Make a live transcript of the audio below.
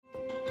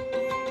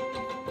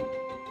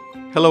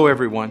Hello,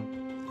 everyone.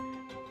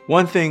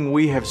 One thing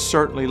we have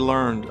certainly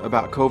learned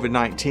about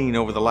COVID-19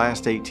 over the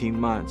last 18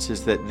 months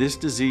is that this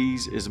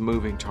disease is a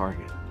moving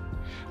target.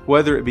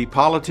 Whether it be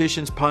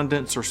politicians,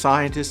 pundits, or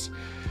scientists,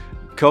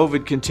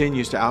 COVID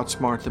continues to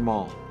outsmart them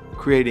all,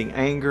 creating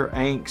anger,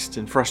 angst,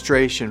 and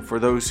frustration for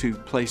those who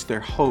place their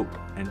hope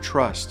and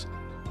trust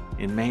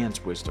in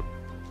man's wisdom.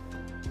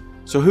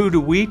 So who do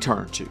we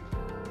turn to?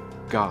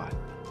 God.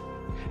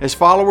 As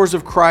followers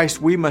of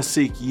Christ, we must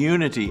seek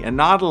unity and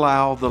not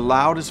allow the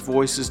loudest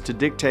voices to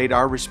dictate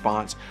our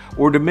response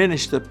or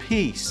diminish the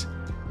peace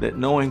that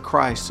knowing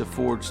Christ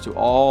affords to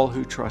all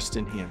who trust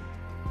in Him.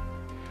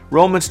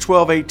 Romans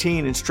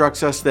 12:18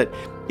 instructs us that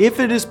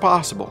if it is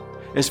possible,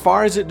 as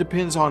far as it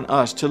depends on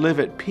us, to live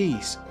at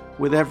peace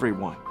with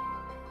everyone.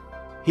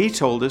 He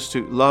told us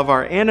to love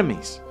our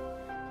enemies,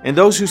 and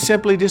those who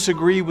simply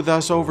disagree with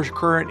us over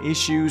current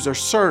issues are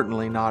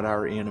certainly not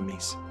our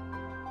enemies.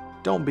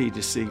 Don't be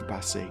deceived by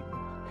Satan.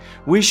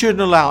 We shouldn't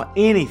allow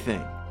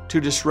anything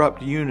to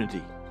disrupt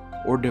unity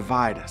or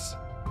divide us.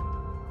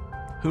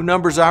 Who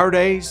numbers our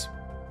days?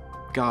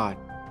 God.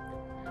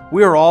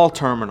 We are all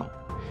terminal,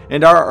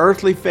 and our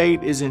earthly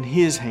fate is in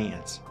His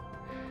hands.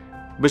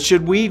 But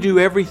should we do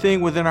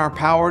everything within our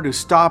power to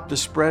stop the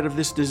spread of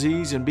this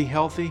disease and be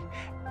healthy?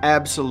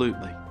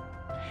 Absolutely.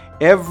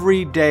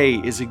 Every day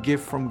is a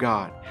gift from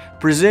God,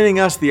 presenting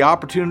us the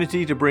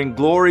opportunity to bring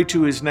glory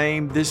to His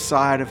name this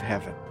side of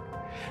heaven.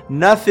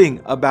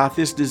 Nothing about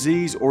this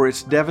disease or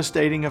its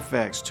devastating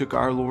effects took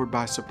our Lord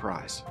by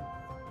surprise.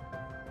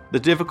 The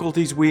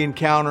difficulties we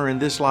encounter in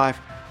this life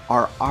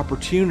are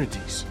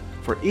opportunities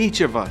for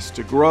each of us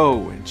to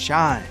grow and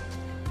shine,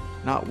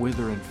 not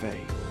wither and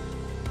fade.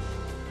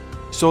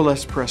 So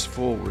let's press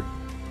forward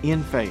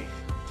in faith,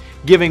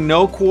 giving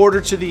no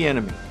quarter to the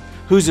enemy,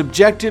 whose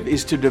objective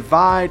is to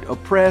divide,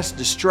 oppress,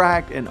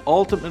 distract, and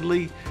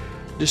ultimately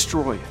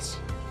destroy us.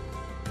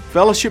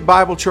 Fellowship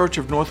Bible Church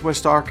of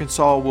Northwest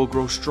Arkansas will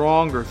grow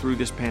stronger through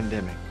this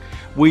pandemic.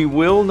 We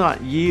will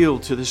not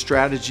yield to the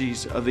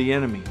strategies of the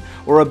enemy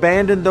or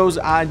abandon those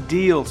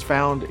ideals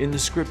found in the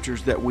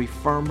Scriptures that we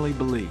firmly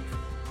believe.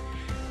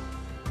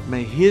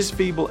 May his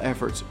feeble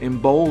efforts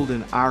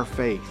embolden our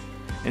faith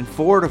and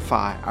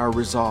fortify our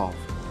resolve.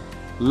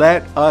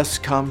 Let us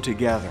come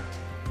together.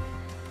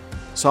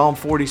 Psalm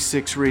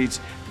 46 reads,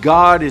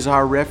 "God is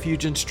our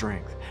refuge and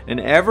strength, an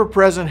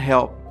ever-present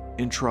help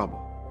in trouble.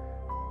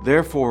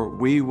 Therefore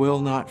we will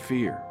not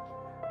fear,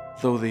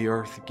 though the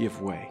earth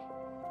give way."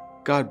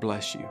 God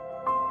bless you.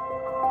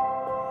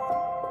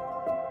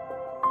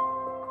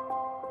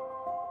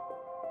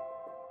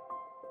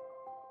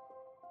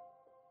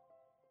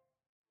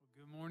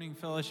 Good morning,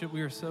 fellowship.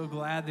 We are so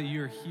glad that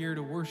you are here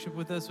to worship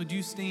with us. Would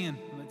you stand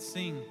and let's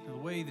sing the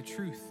way, the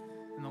truth,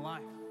 and the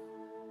life.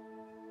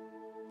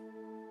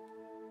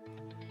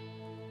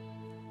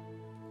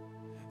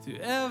 Through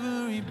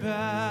every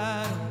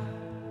battle,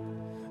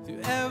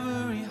 through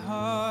every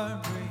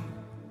heartbreak,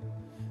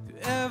 through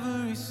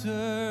every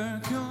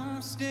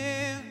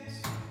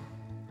circumstance,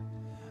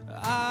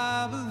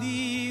 I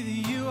believe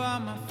that you are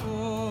my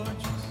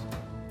fortress,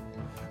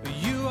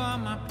 you are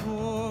my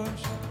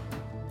portion,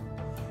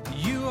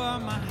 you are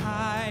my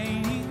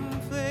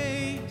hiding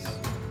place.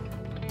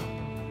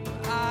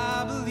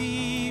 I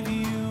believe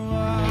you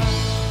are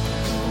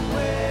the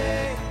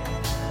way,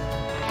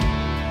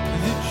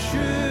 the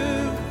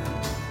truth,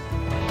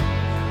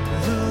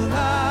 the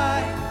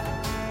life.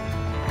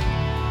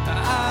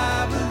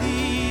 I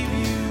believe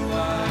you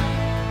are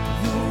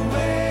the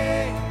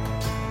way,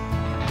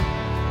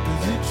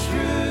 the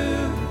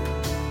truth,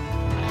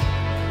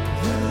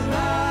 the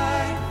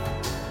life.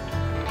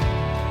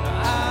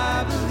 I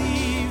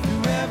believe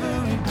through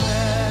every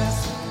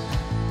blessing,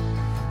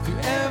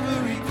 through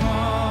every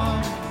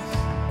promise,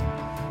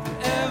 through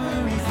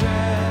every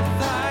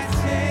breath I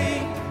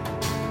take.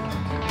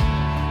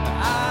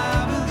 I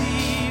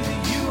believe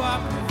that you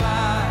are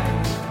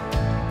provided,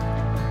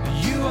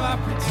 you are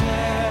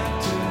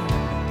protected.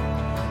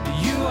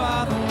 You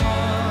are the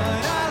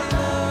one I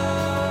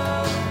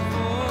love.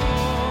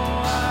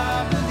 Oh,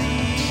 I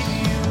believe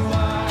you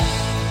are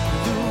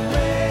the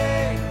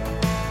way,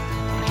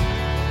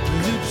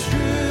 the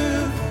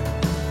truth,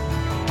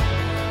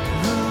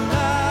 the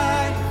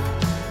life.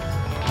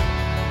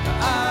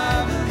 I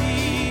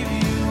believe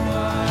you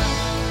are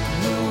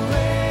the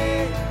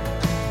way,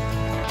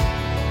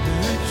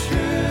 the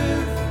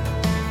truth,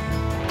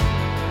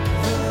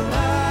 the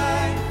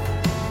life.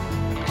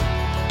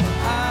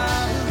 I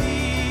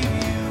believe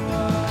you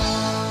are.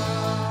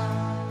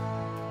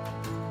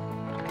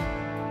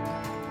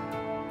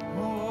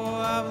 Oh, I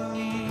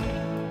believe.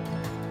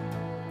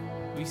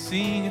 We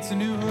sing, it's a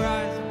new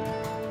horizon.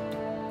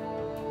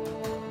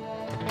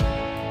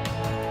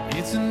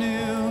 It's a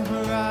new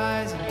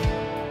horizon.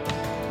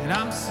 And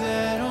I'm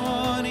set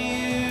on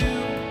you.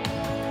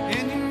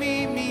 And you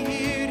meet me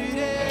here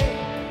today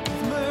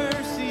with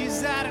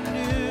mercies that I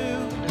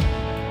knew.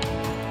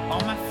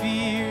 All my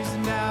fears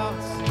and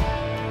doubts,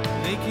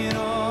 they can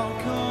all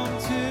come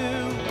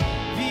to,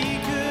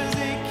 because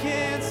they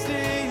can't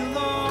stay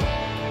long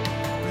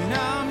when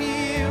I'm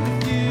here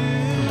with you.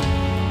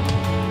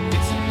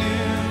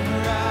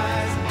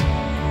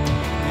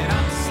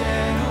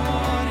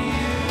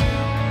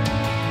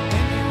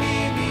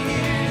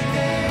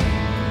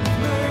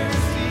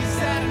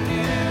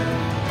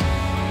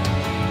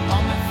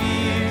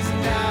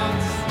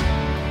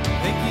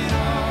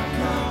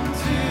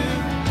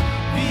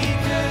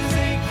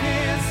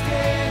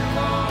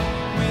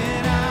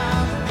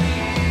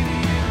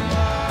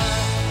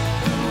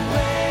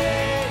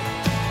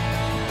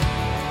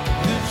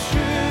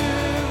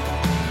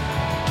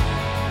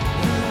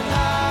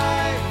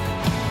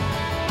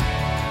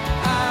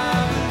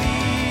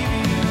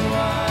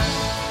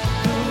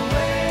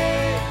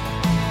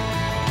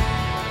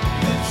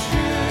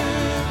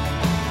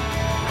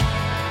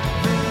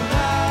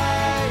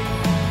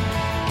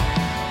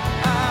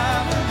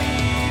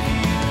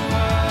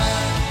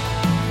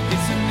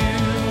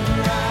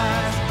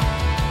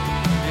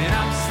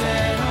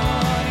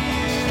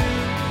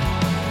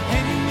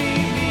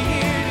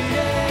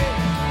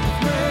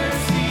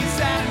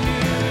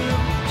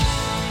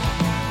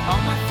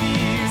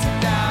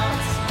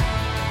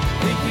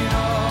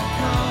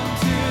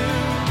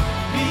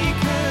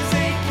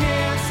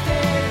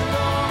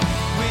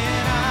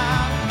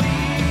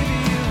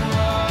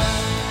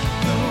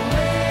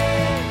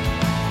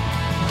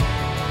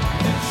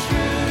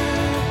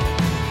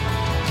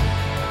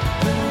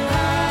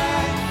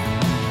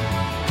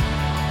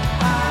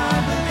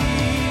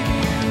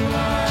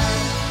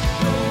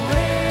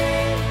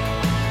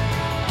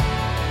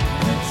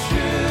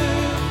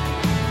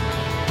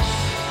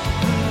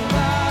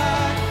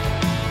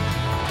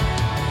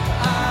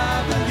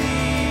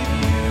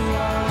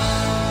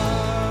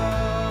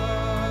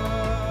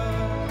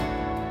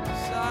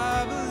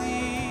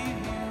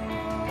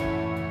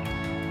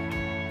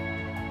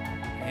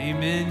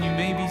 Amen. You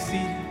may be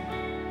seated.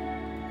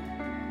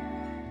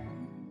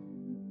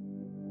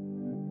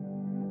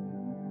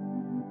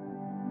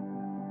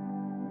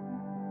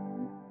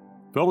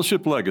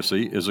 Fellowship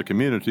Legacy is a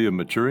community of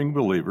maturing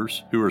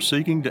believers who are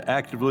seeking to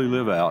actively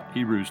live out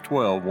Hebrews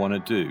 12, 1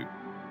 and 2.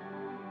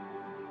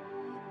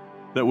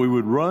 That we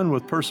would run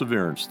with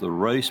perseverance the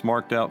race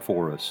marked out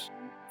for us,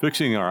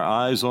 fixing our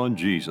eyes on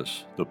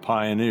Jesus, the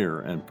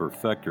pioneer and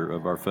perfecter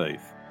of our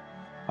faith.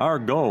 Our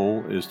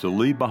goal is to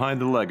leave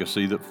behind a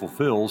legacy that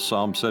fulfills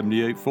Psalm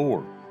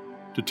 78:4,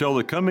 to tell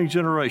the coming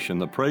generation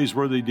the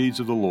praiseworthy deeds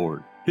of the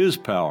Lord, His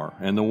power,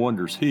 and the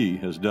wonders He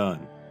has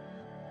done.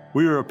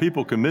 We are a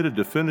people committed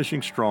to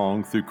finishing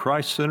strong through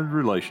Christ-centered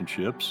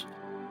relationships,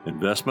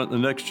 investment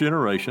in the next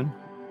generation,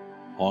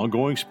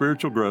 ongoing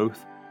spiritual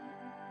growth,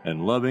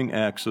 and loving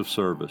acts of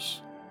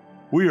service.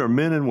 We are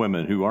men and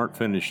women who aren't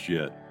finished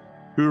yet,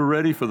 who are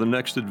ready for the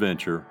next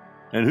adventure,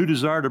 and who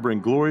desire to bring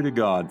glory to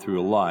God through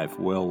a life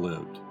well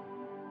lived.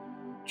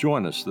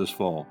 Join us this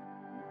fall.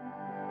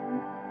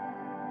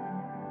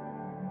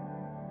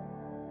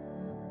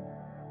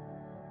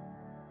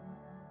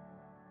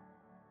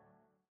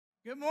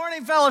 Good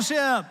morning,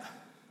 fellowship.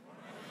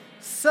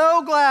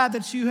 So glad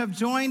that you have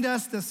joined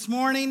us this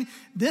morning.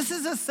 This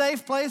is a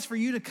safe place for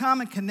you to come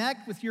and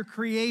connect with your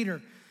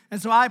Creator.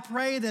 And so I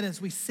pray that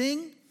as we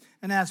sing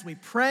and as we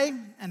pray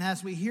and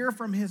as we hear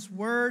from His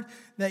Word,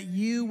 that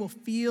you will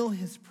feel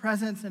His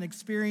presence and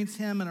experience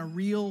Him in a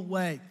real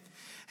way.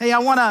 Hey, I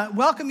want to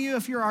welcome you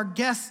if you're our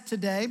guest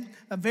today.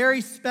 A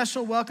very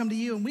special welcome to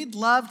you, and we'd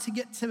love to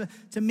get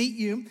to meet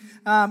you.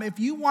 If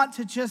you want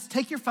to just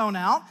take your phone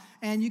out,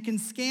 and you can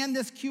scan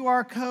this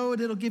QR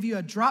code. It'll give you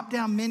a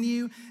drop-down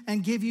menu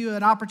and give you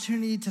an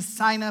opportunity to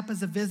sign up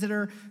as a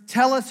visitor.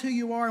 Tell us who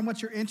you are and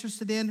what you're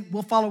interested in.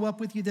 We'll follow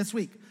up with you this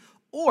week.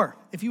 Or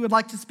if you would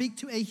like to speak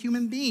to a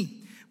human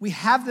being, we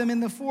have them in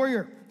the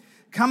foyer.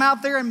 Come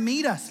out there and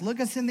meet us. Look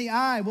us in the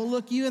eye. We'll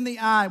look you in the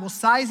eye. We'll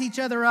size each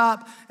other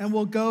up, and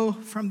we'll go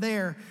from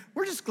there.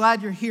 We're just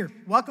glad you're here.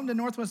 Welcome to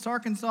Northwest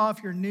Arkansas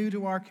if you're new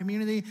to our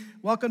community.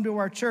 Welcome to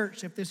our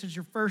church if this is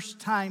your first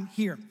time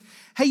here.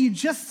 Hey, you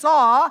just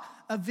saw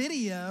a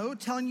video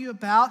telling you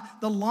about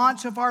the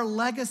launch of our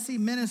legacy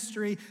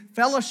ministry,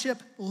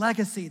 Fellowship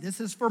Legacy. This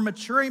is for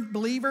maturing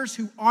believers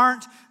who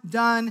aren't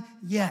done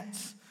yet.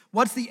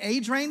 What's the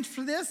age range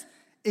for this?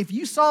 If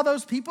you saw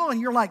those people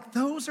and you're like,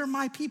 those are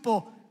my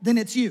people, then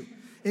it's you.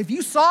 If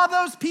you saw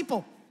those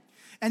people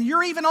and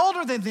you're even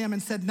older than them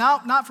and said, no,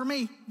 not for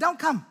me, don't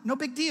come, no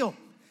big deal.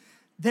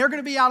 They're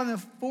gonna be out in the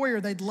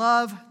foyer. They'd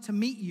love to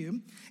meet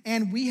you.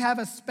 And we have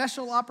a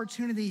special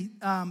opportunity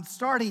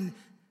starting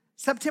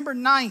September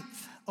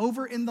 9th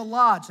over in the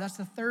lodge. That's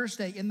a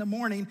Thursday in the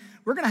morning.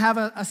 We're gonna have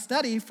a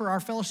study for our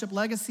Fellowship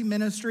Legacy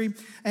ministry.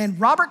 And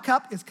Robert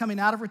Cupp is coming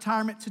out of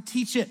retirement to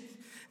teach it.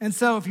 And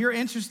so if you're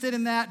interested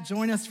in that,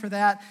 join us for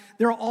that.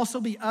 There will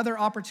also be other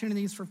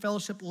opportunities for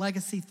Fellowship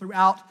Legacy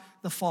throughout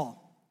the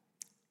fall.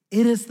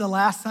 It is the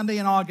last Sunday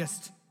in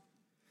August.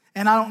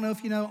 And I don't know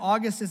if you know,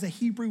 August is a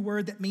Hebrew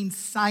word that means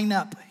sign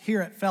up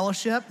here at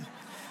Fellowship.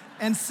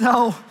 And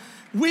so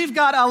we've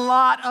got a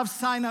lot of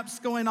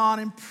sign-ups going on,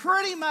 and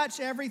pretty much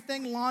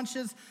everything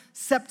launches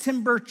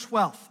September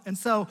 12th. And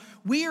so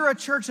we are a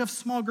church of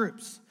small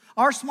groups.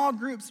 Our small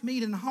groups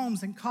meet in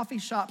homes and coffee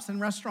shops and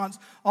restaurants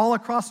all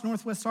across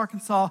Northwest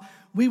Arkansas.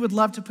 We would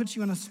love to put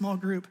you in a small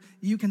group.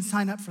 You can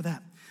sign up for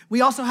that. We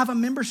also have a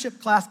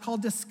membership class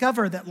called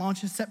Discover that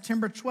launches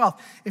September 12th.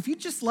 If you'd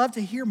just love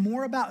to hear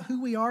more about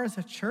who we are as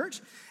a church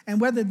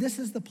and whether this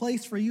is the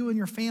place for you and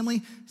your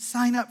family,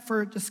 sign up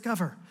for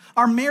Discover.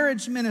 Our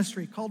marriage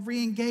ministry called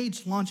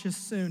Reengage launches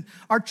soon.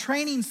 Our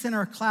training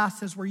center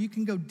classes where you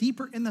can go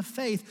deeper in the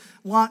faith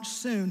launch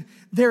soon.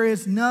 There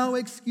is no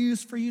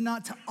excuse for you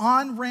not to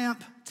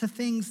on-ramp to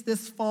things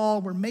this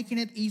fall. We're making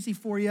it easy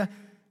for you.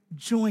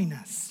 Join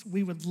us.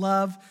 We would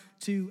love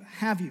to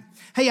have you.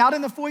 Hey, out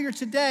in the foyer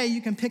today, you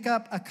can pick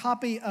up a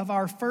copy of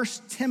our 1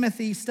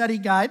 Timothy study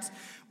guides.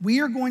 We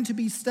are going to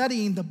be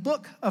studying the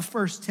book of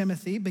 1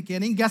 Timothy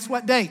beginning, guess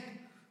what date?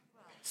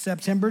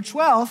 September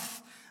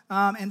 12th.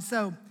 And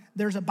so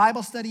there's a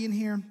Bible study in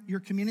here.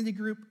 Your community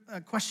group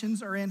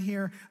questions are in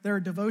here. There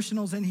are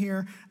devotionals in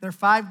here. They're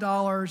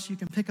 $5. You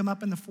can pick them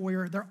up in the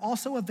foyer. They're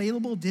also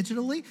available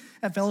digitally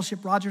at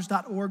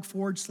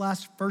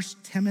fellowshiprogers.org/1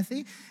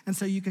 Timothy. And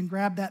so you can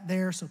grab that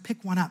there. So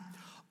pick one up.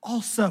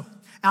 Also,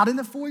 out in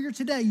the foyer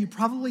today, you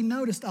probably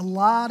noticed a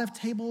lot of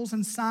tables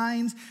and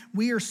signs.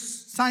 We are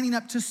signing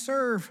up to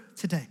serve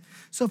today.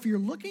 So if you're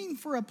looking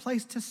for a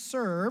place to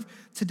serve,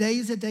 today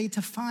is a day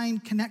to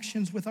find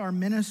connections with our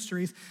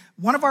ministries.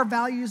 One of our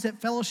values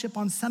at Fellowship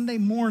on Sunday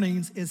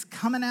mornings is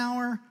come an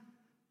hour,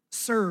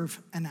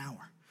 serve an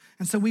hour.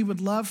 And so we would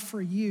love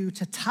for you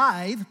to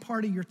tithe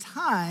part of your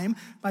time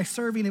by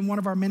serving in one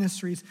of our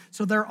ministries,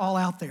 so they're all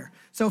out there.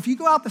 So if you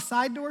go out the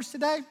side doors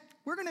today,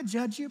 we're gonna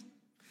judge you.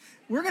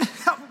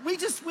 We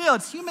just will.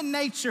 It's human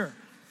nature.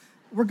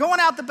 We're going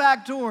out the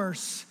back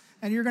doors,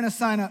 and you're going to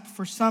sign up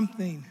for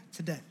something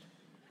today.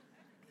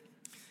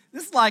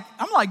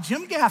 I'm like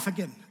Jim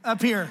Gaffigan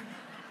up here.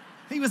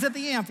 He was at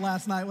the Amp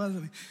last night,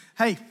 wasn't he?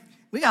 Hey,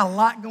 We got a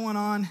lot going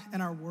on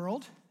in our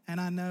world,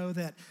 and I know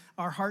that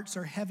our hearts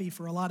are heavy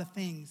for a lot of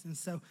things. And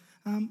so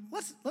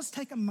let's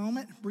take a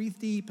moment, breathe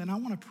deep, and I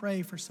want to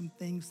pray for some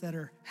things that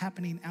are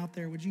happening out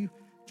there. Would you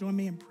join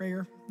me in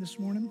prayer this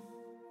morning?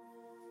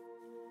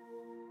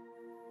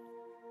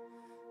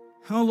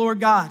 Oh, Lord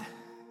God,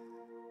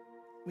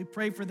 we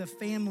pray for the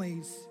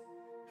families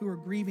who are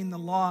grieving the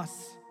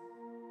loss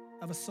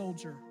of a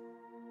soldier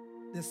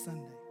this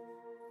Sunday.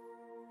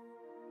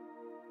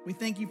 We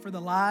thank you for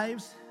the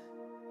lives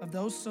of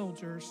those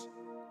soldiers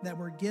that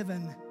were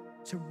given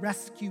to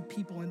rescue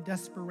people in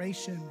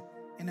desperation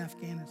in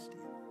Afghanistan.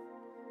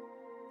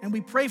 And we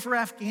pray for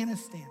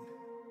Afghanistan,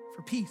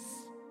 for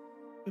peace.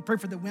 We pray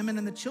for the women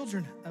and the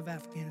children of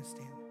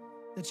Afghanistan,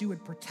 that you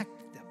would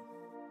protect them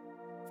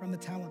from the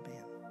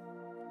Taliban.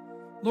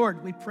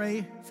 Lord, we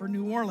pray for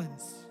New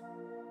Orleans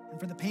and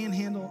for the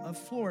panhandle of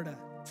Florida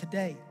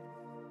today,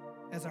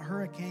 as a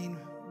hurricane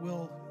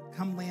will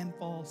come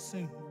landfall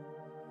soon.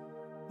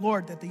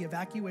 Lord, that the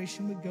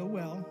evacuation would go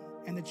well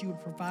and that you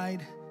would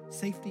provide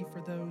safety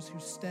for those who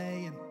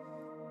stay and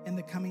in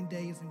the coming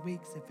days and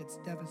weeks if it's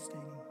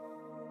devastating.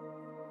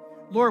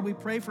 Lord, we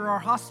pray for our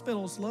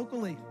hospitals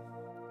locally.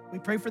 We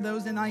pray for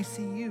those in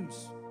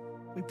ICUs.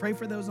 We pray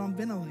for those on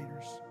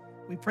ventilators.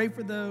 We pray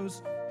for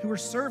those who are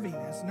serving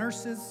as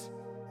nurses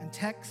and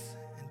techs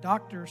and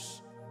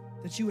doctors,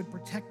 that you would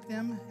protect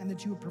them and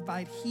that you would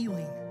provide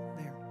healing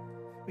there.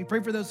 We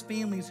pray for those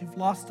families who've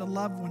lost a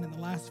loved one in the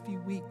last few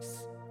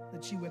weeks,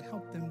 that you would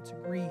help them to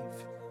grieve.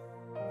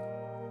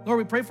 Lord,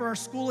 we pray for our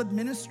school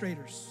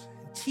administrators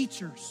and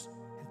teachers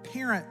and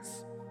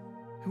parents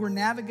who are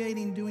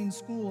navigating doing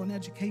school and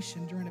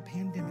education during a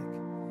pandemic.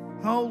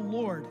 Oh,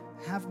 Lord,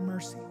 have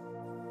mercy.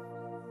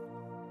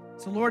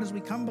 So, Lord, as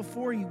we come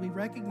before you, we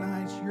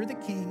recognize you're the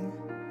King,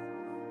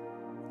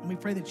 and we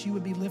pray that you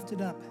would be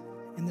lifted up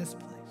in this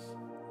place.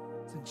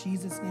 It's in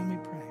Jesus' name we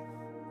pray.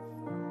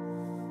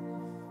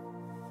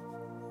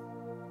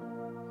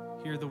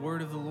 Hear the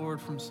word of the Lord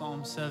from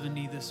Psalm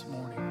 70 this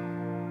morning.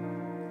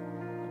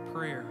 A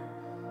prayer.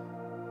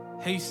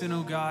 Hasten,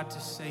 O God, to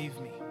save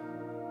me.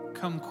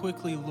 Come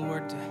quickly,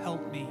 Lord, to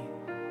help me.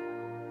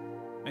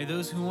 May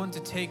those who want to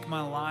take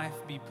my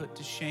life be put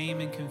to shame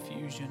and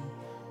confusion.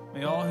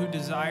 May all who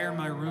desire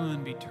my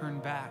ruin be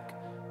turned back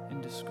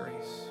in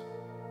disgrace.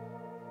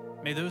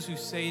 May those who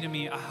say to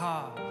me,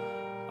 aha,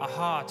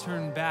 aha,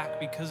 turn back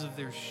because of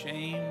their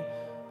shame.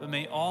 But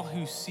may all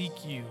who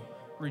seek you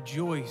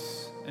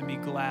rejoice and be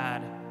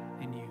glad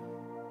in you.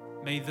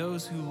 May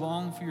those who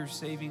long for your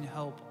saving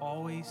help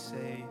always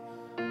say,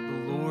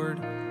 the Lord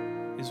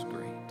is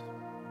great.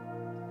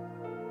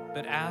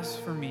 But as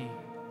for me,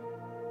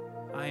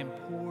 I am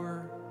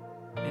poor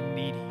and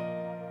needy.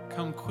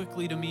 Come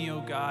quickly to me,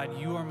 O God.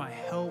 You are my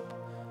help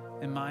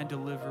and my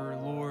deliverer.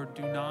 Lord,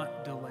 do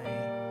not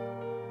delay.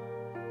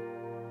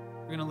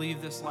 We're going to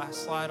leave this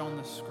last slide on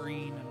the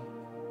screen. And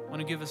I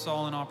want to give us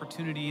all an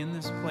opportunity in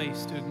this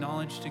place to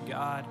acknowledge to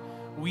God,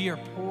 we are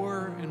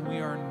poor and we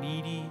are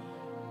needy.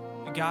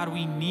 God,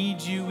 we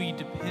need you. We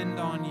depend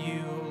on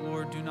you. Oh,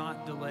 Lord, do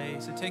not delay.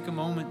 So take a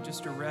moment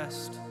just to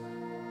rest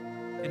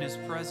in his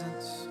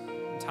presence,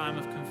 in time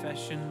of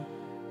confession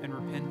and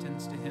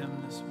repentance to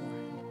him this morning.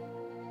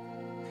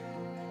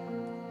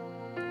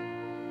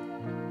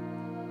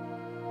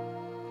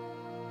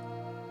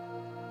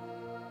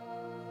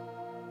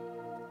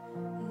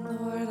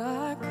 Lord,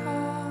 I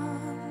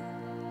come,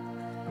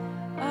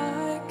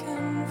 I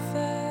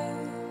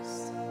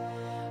confess,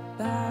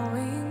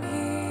 bowing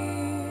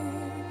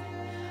here,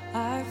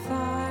 I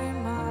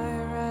find my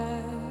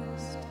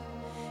rest,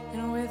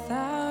 and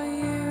without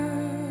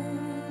you,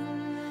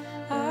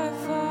 I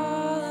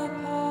fall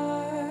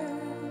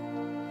apart,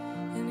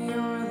 and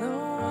you're the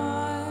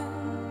one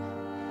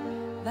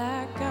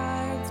that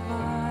guides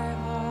my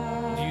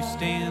heart. Do you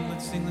stand?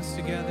 Let's sing this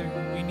together.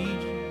 We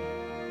need you.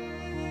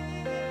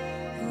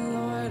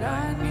 Lord,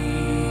 I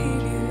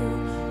need you.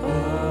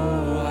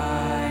 Oh,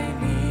 I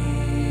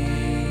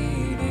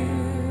need you.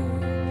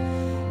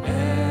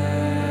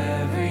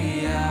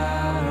 Every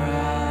hour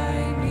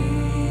I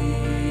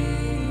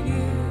need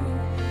you.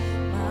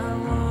 My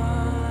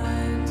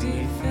one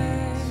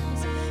defense,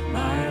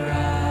 my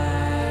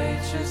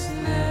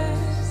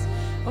righteousness.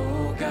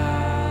 Oh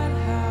God,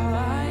 how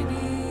I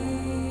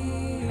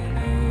need you.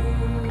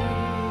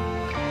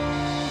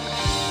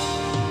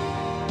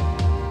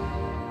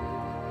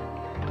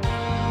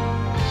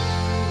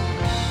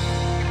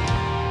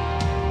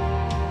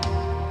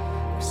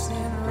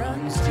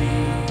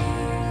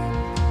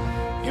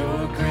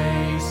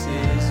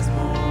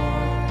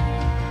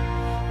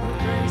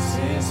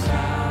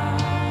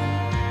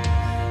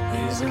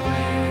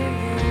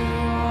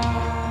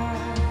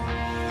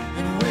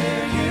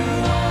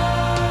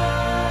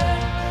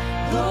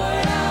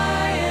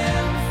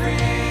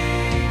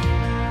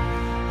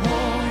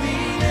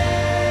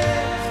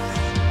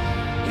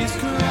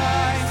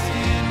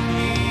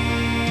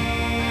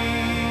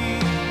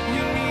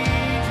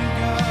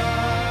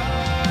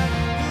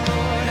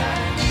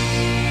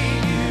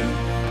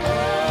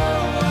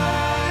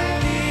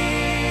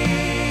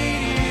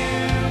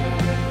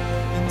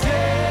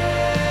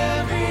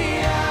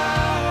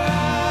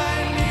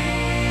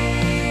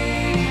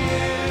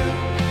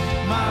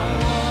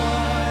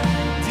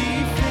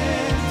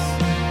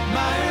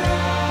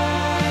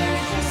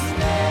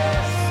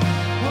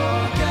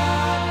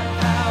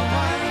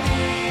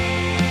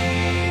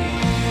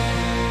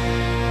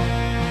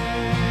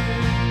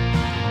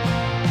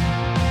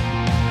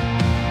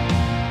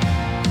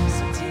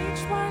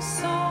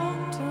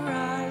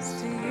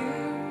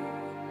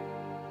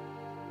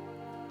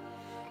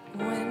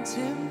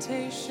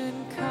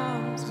 temptation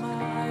comes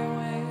my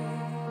way,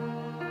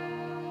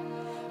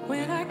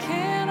 when I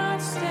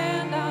cannot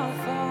stand, I'll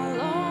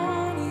fall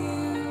on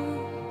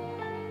you.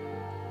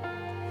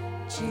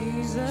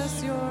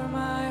 Jesus, you're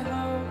my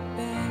hope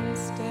and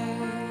stay.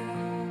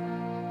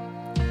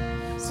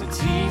 So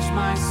teach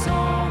my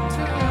song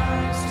to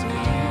rise to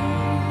you.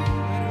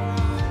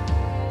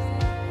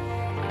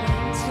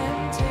 When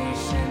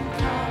temptation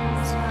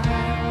comes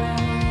my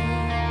way,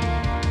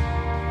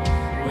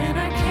 when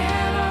I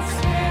cannot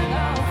stand,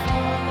 I'll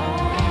fall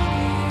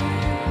on you.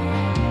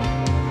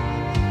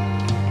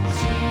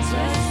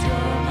 Jesus,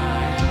 you're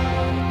my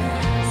hope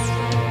and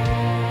stay.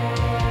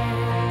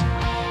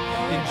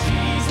 And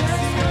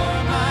Jesus,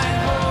 you're my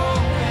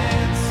hope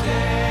and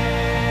stay.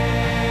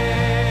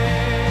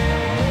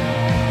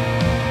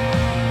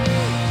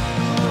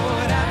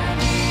 Lord, I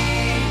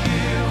need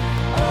you.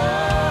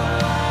 Oh,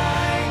 I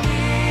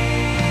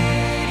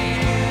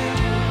need you.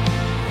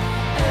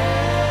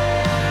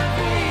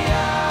 Every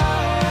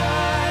hour I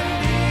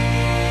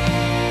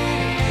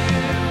need you.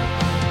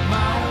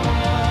 My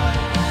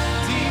one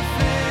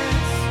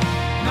defense,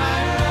 my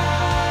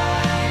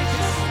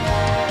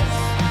righteousness.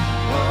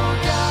 Oh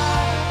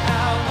God,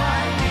 how I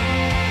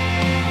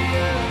need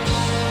you.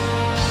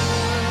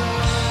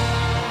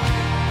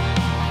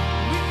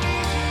 We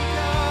need you,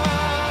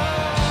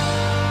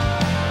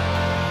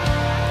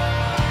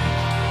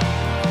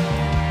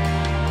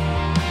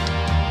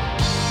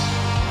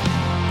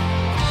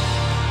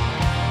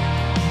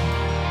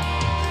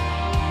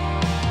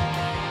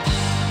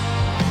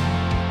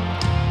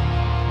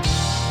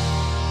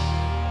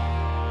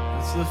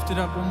 Let's lift it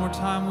up one more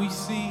time. We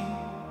sing.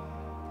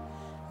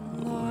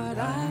 Lord,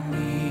 I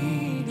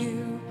need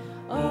you.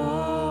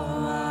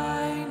 Oh,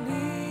 I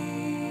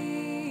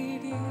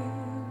need you.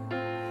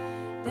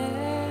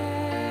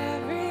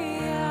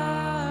 Every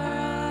hour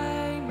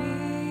I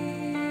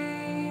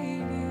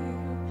need you.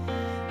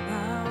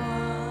 My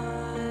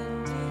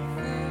one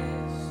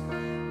defense,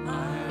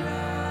 my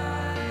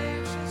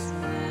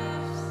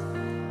righteousness.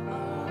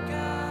 Oh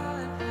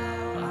God,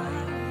 how I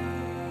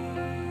need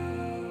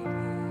you.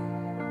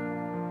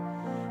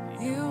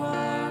 You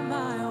are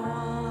my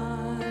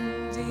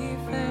one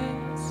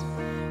defense,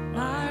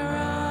 my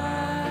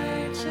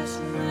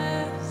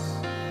righteousness.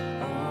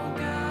 Oh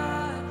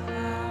God,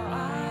 how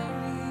I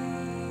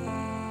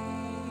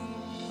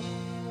need you.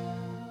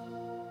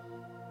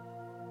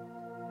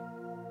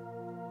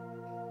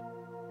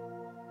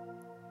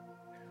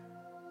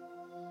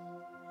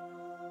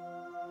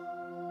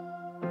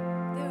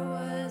 There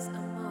was a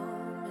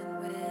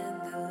moment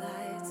when the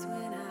lights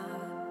went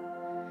out,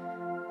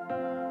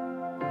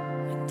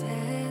 when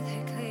death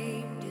had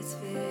claimed its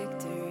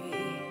victory.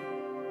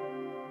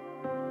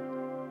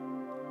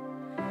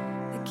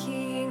 The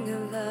King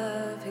of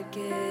Love had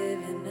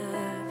given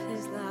up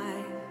his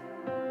life,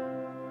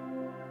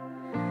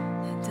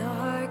 the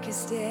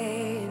darkest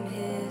day in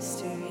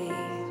history.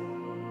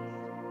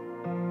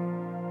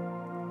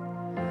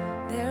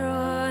 There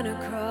on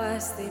a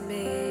cross they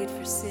made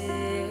for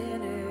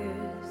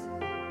sinners,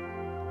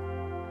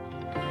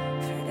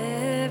 for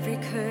every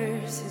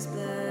curse his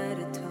blood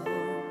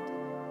atoned.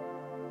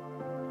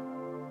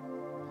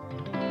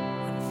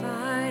 One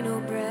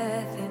final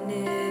breath and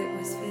it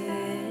was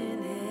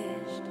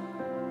finished,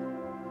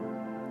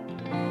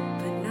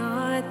 but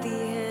not the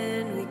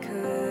end we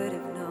could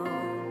have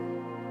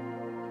known.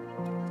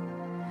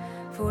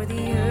 For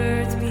the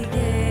earth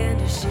began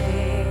to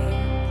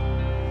shake,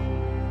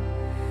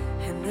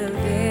 and the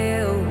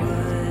veil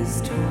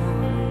was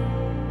torn.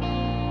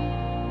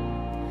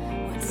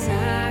 What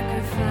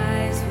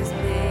sacrifice was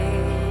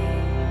made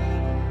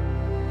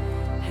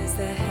as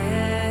the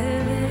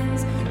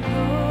heavens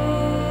roared.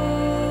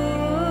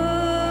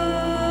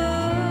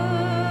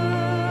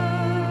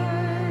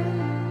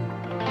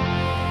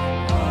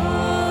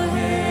 All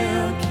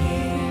hail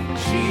King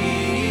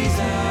Jesus,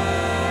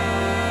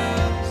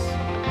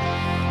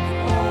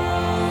 and all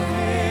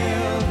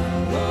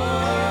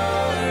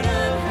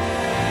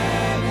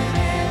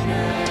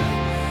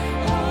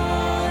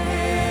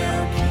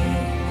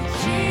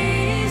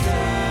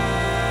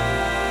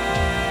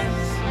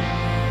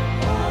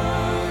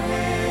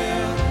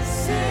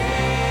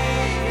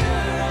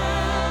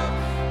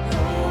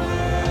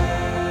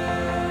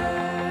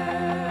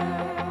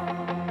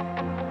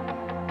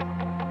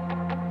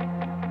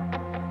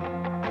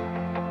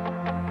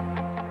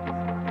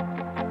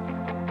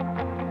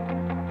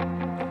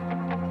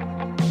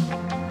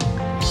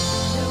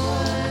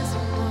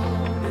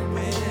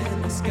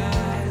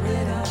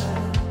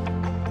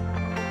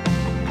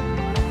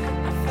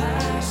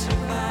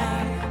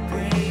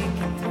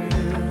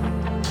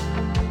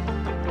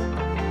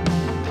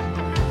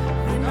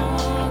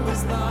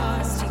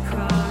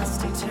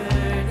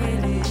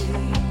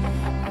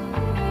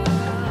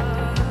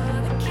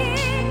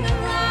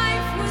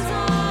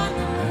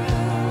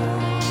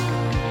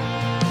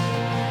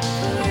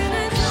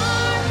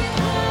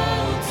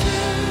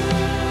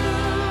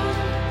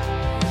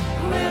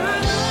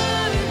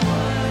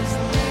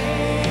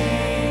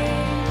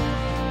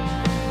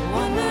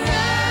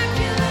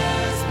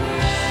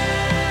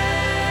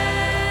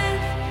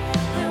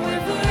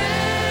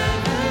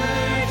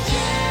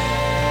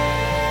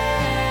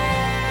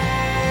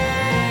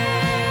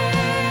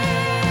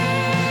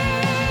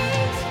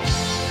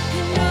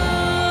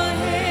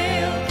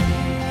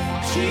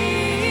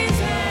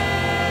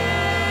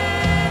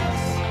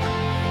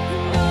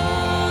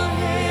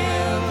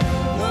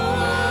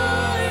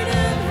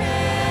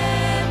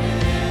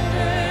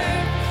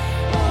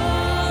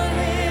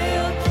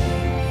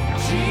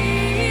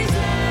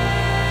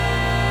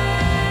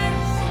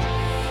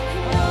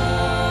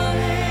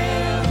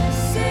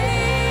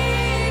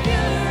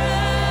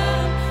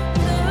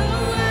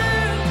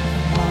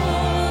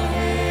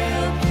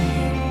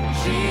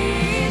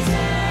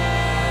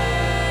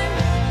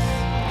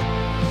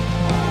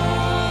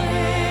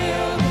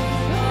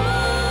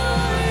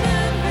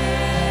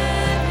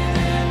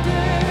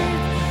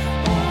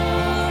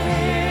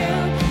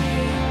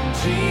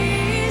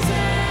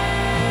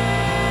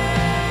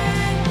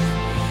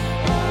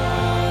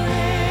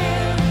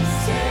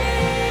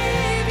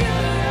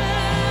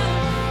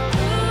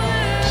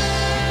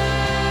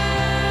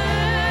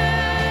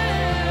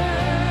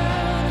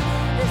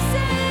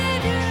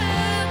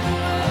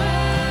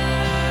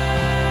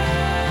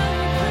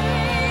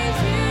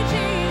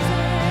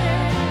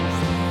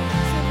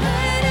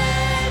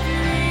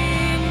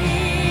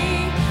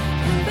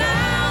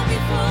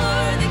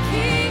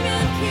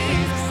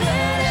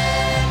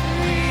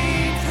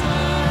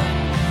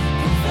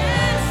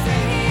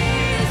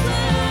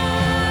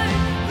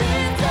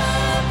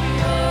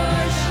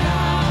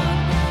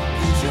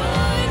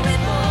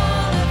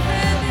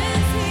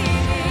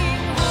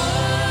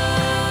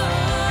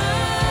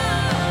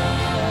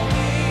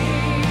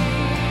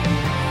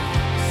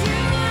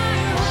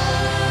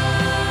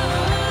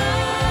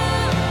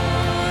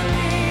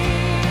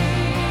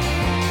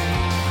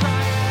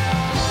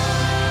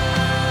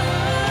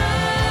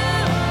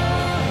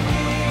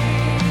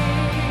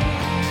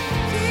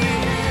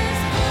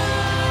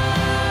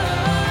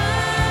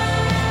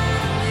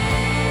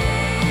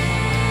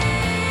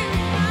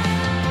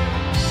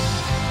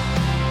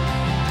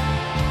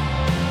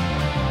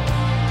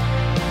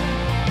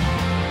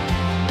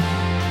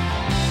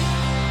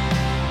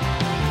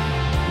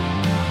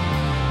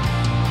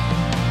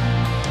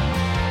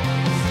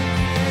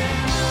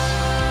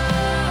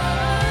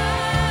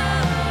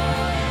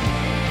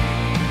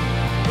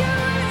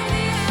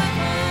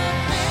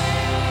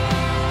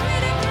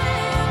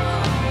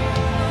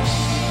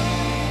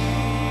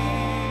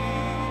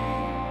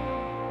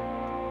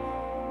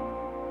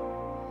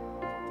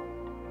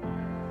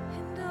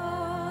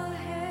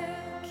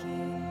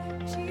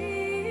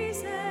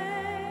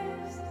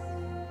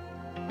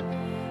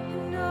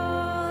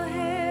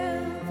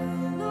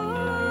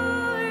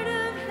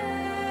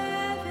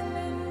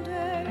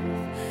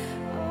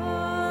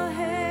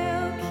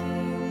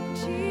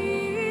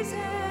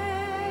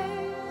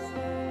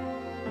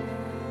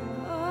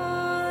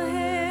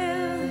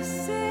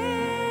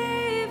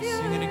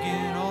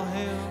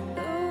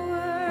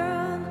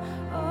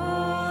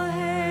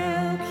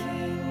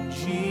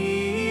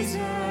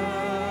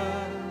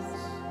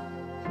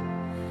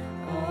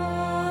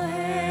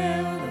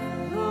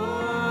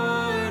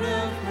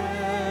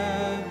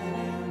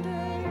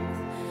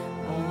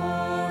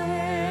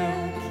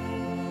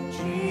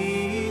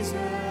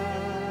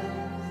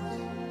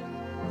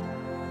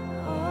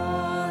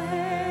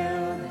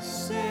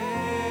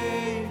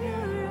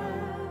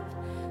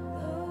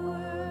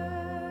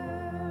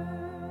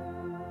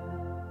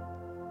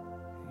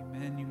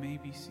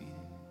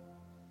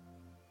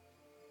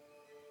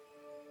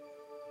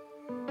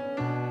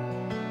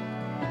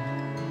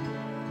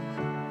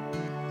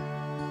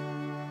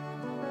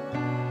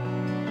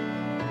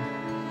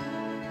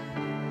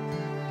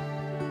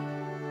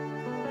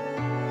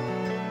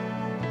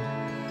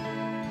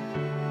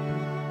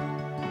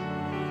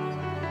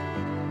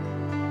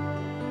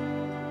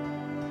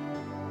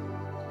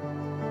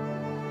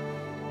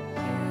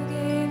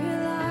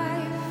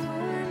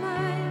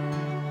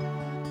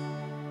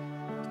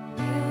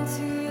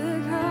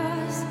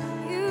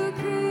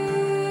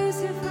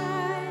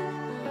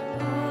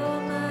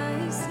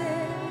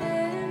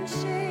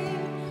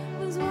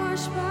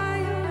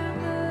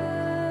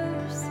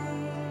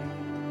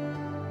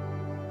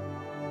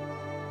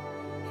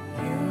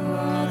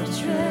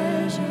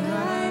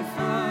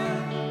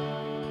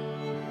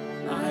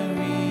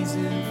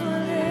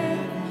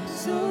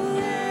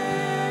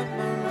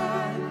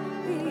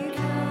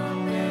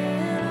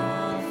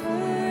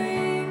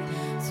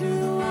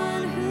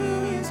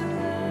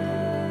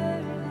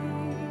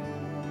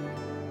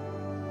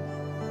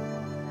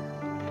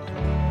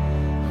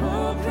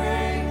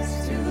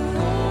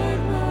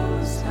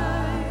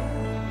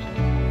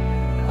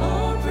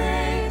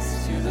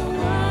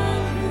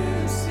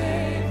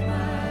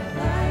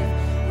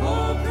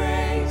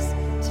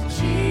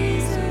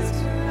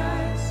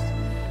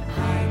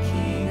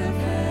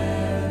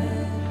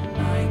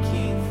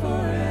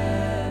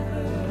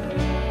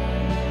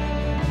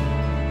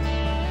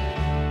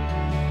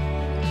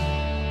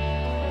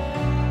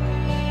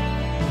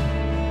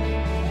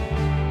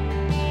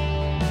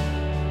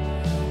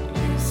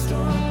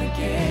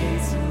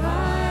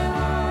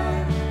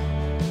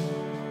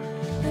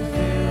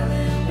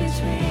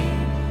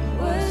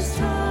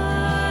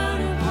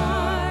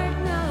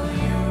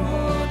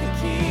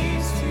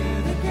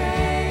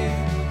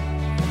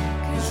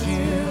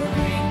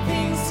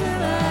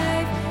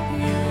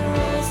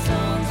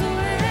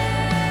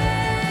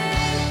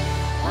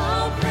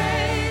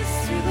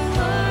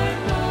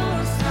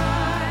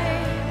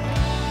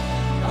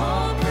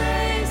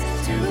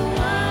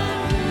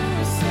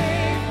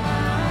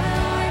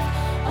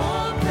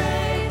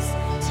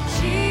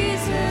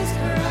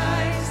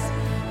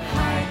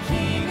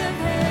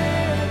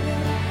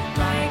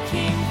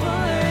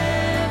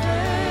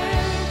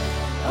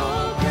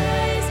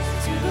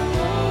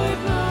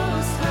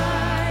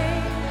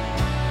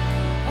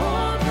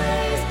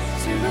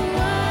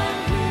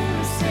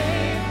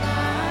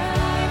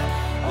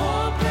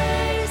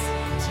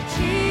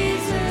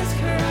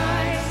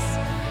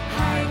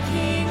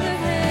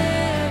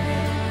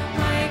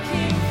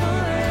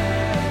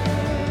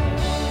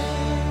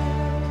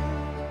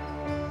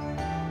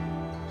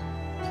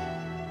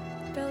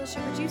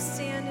you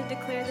stand and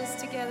declare this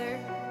together?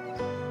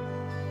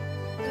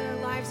 That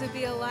our lives would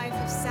be a life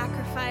of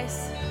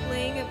sacrifice,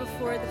 laying it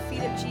before the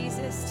feet of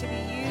Jesus to be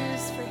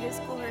used for His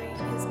glory,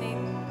 His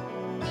name.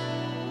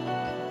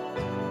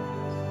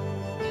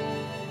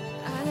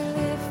 I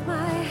lift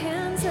my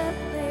hands up,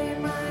 lay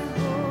my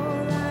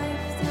whole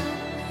life down,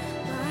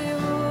 my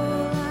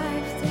whole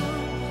life down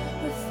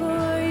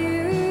before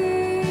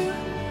you.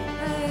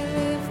 I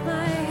lift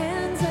my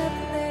hands up,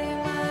 lay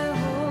my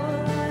whole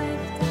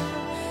life down,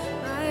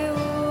 my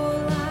whole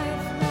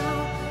life now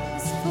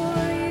is for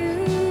you.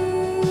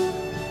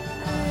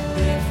 I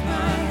lift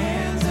my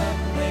hands up,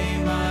 lay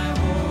my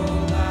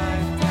whole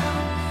life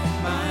down,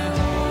 my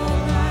whole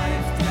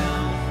life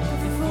down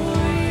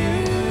before you.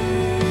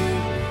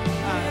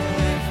 I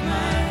lift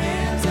my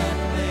hands up,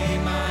 lay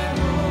my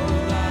whole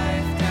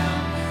life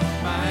down,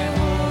 my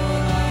whole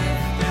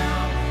life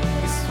down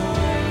is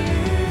for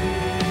you.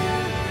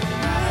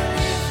 I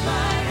lift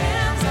my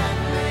hands up,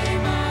 lay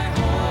my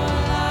whole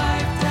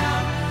life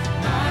down,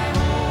 my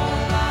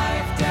whole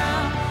life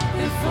down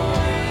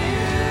before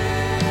you.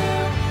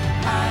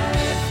 I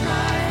lift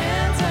my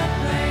hands up,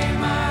 lay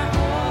my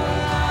whole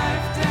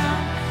life down,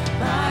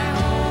 my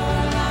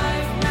whole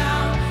life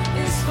now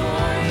is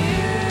for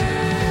you.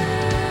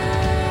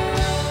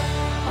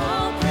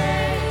 All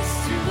praise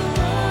to the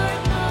Lord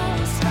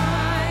Most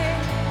High.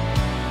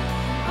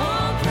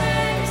 All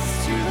praise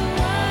to the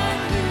one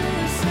who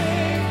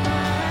saved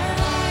my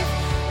life.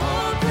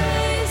 All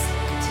praise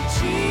to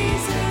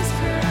Jesus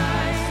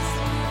Christ,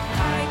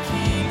 my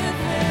King of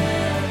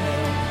heaven,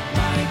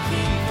 my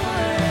King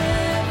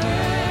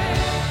forever.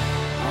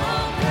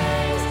 All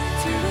praise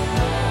to the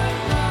Lord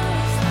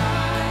Most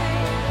High.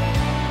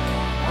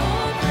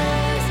 All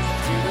praise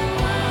to the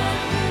one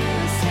who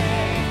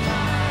saved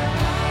my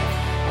life.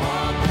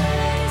 All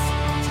praise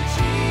to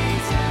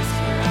Jesus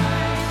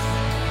Christ,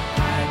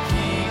 my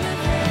King of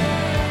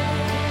heaven,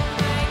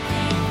 my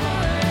King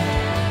forever.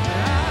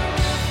 I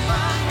lift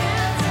my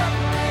hands up,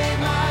 lay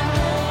my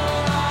whole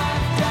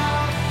life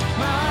down,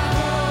 my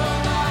whole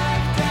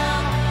life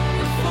down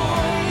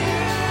before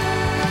you.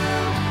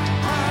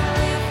 I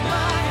lift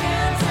my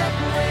hands up,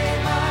 lay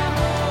my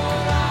whole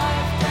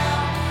life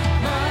down,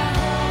 my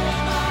whole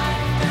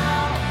life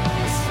down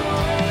is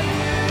for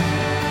you.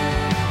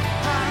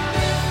 I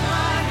lift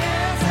my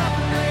hands up,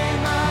 lay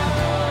my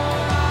whole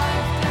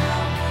life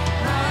down,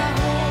 my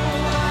whole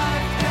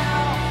life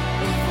down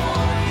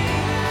before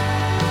you.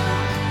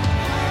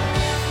 I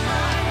lift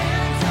my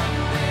hands up,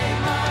 lay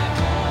my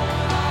whole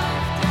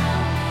life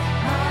down,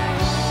 my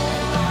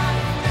whole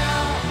life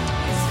down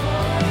is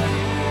for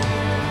you.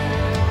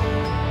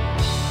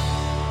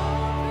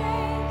 All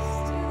praise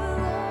to the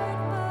Lord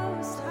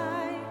Most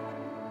High.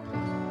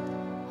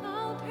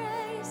 All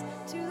praise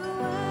to the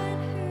one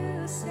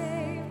who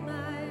saved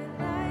my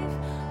life.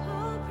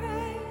 All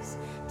praise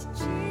to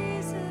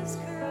Jesus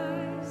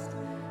Christ,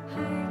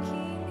 my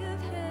King of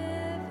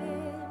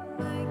heaven,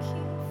 my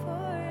King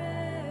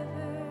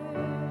forever.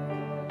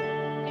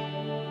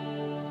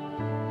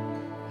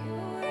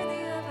 You're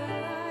worthy of our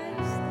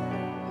lives,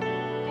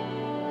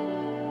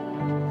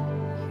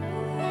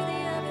 You're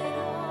worthy of it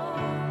all.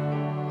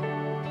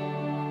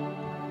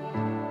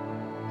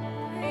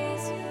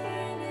 Praise your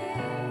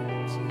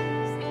name, Jesus.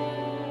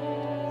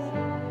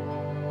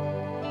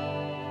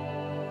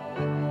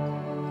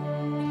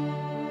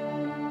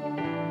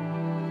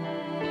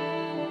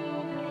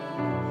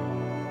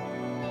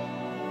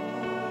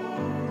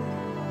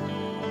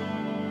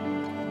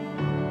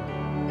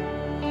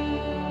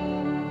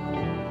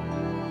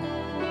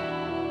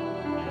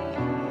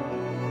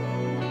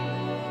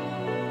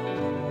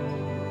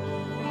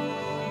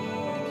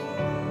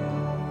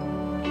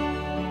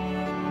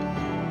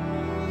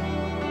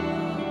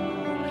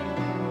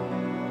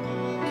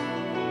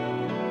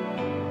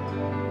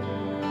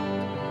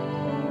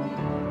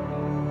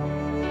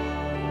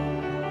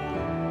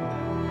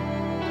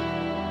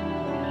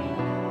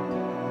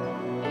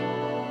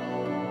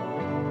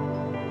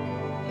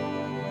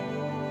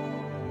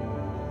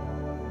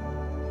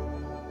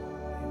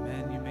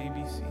 Amen. You may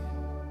be seated.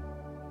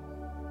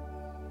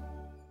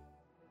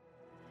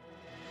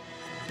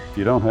 If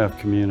you don't have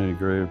community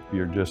group,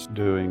 you're just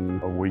doing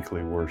a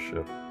weekly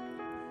worship.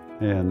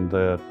 And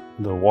that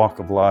the walk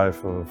of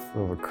life of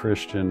a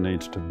Christian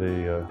needs to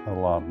be a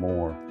lot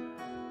more.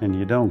 And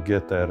you don't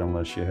get that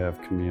unless you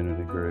have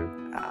community group.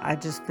 I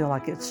just feel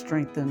like it's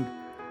strengthened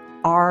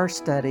our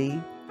study,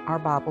 our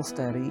Bible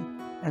study,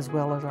 as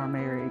well as our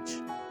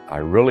marriage. I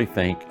really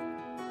think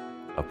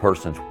a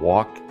person's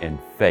walk in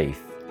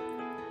faith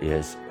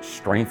is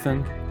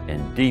strengthened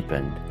and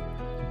deepened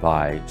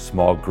by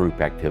small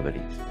group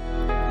activities.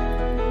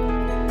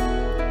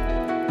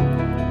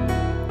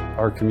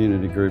 Our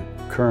community group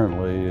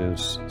currently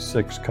is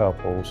 6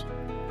 couples.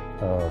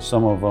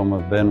 Some of them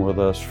have been with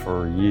us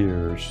for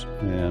years,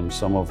 and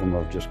some of them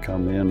have just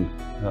come in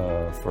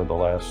for the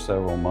last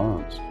several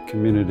months.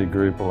 Community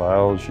group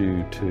allows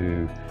you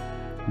to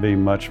be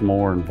much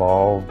more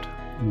involved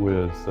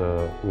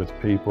with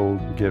people,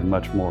 get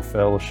much more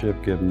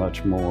fellowship, get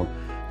much more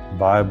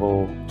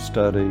Bible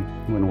study.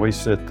 When we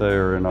sit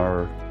there in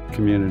our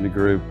community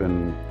group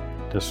and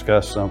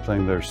discuss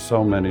something, there's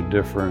so many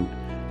different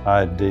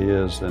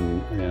ideas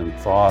and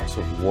thoughts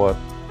of what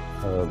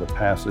the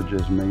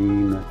passages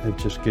mean. It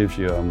just gives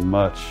you a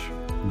much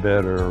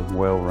better,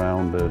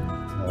 well-rounded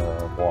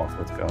walk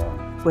with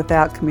God.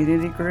 Without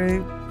community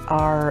group,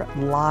 our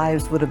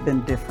lives would have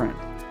been different.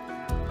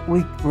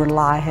 We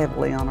rely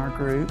heavily on our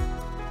group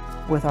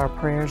with our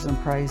prayers and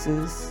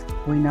praises.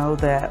 We know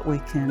that we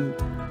can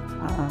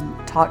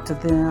talk to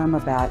them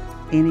about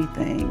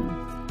anything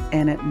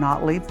and it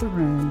not leave the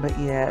room, but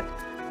yet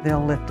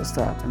they'll lift us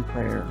up in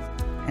prayer.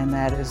 And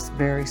that is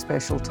very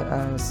special to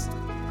us.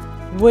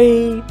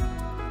 We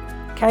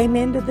came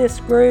into this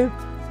group,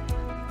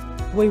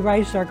 we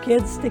raised our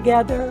kids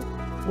together,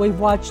 we've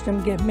watched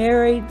them get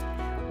married,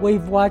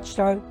 we've watched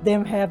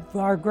them have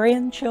our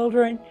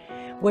grandchildren,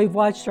 we've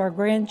watched our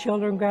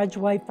grandchildren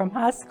graduate from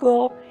high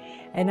school,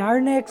 and our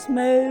next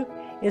move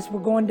is we're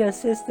going to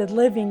assisted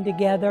living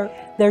together.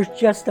 There's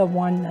just a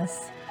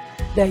oneness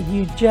that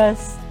you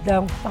just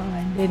don't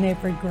find in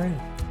every group.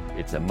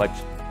 It's a much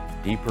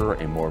deeper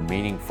and more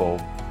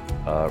meaningful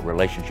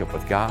relationship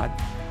with God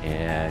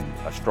and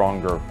a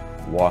stronger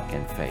walk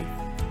in faith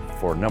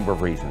for a number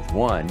of reasons.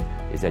 One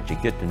is that you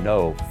get to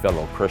know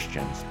fellow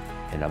Christians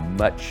in a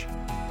much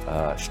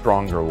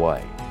stronger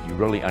way. You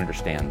really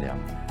understand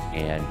them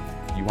and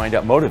you wind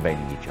up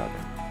motivating each other.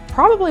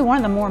 Probably one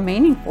of the more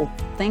meaningful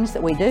things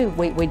that we do,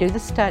 we do the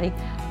study,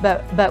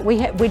 but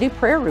we do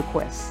prayer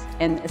requests.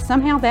 And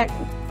somehow that,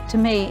 to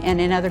me, and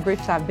in other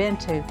groups I've been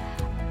to,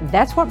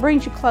 that's what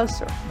brings you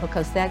closer,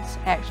 because that's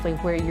actually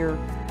where you're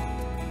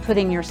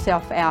putting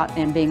yourself out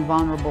and being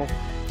vulnerable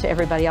to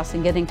everybody else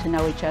and getting to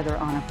know each other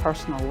on a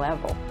personal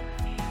level.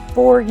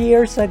 4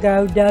 years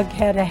ago, Doug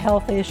had a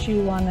health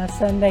issue on a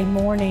Sunday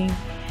morning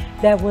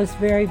that was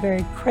very,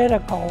 very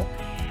critical.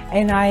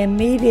 And I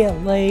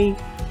immediately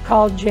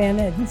called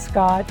Janet and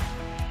Scott.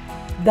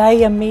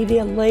 They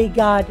immediately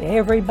got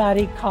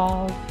everybody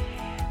called,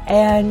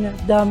 and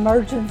the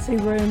emergency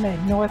room at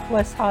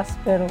Northwest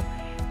Hospital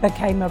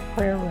became a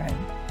prayer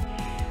room.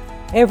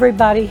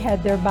 Everybody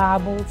had their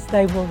Bibles,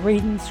 they were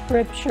reading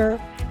scripture.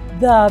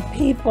 The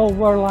people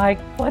were like,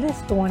 what is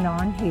going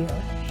on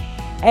here?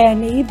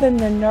 And even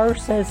the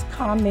nurses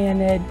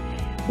commented,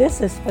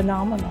 this is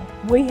phenomenal.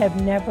 We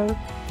have never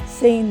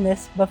seen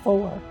this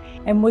before.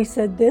 And we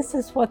said, this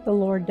is what the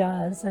Lord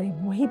does.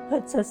 He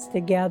puts us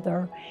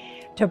together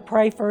to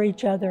pray for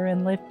each other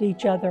and lift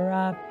each other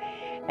up.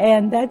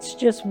 And that's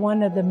just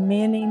one of the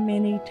many,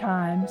 many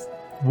times.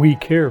 We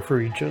care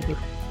for each other.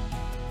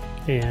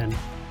 And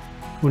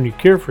when you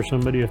care for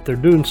somebody, if they're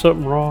doing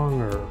something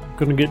wrong or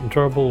going to get in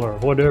trouble or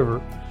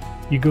whatever,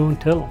 you go and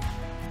tell them.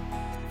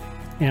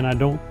 And I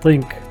don't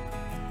think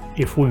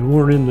if we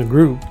weren't in the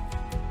group,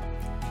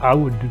 I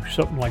would do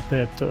something like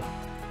that to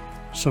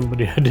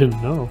somebody I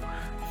didn't know.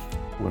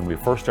 When we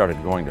first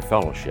started going to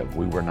fellowship,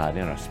 we were not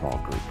in a small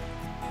group.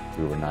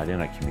 We were not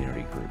in a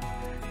community group.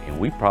 And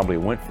we probably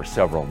went for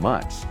several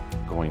months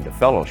going to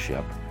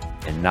fellowship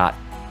and not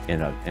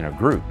in a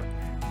group.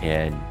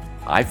 And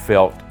I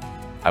felt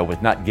I was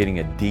not getting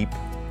a deep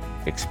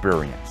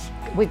experience.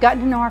 We've gotten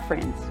to know our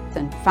friends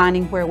and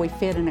finding where we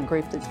fit in a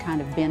group that's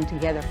kind of been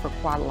together for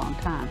quite a long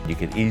time. You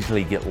can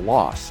easily get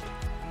lost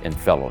in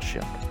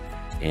fellowship.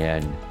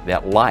 And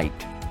that light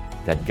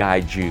that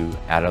guides you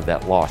out of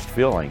that lost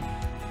feeling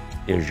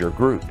is your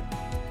group.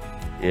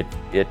 It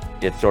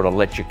sort of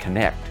lets you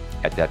connect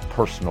at that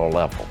personal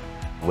level,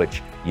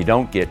 which you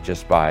don't get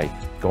just by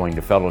going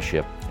to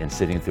fellowship and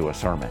sitting through a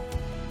sermon.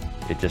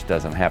 It just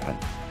doesn't happen.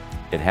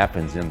 It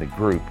happens in the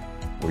group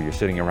where you're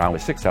sitting around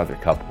with 6 other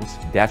couples.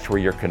 That's where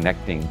you're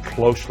connecting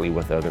closely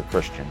with other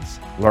Christians,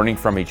 learning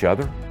from each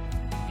other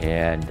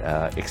and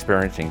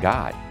experiencing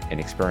God and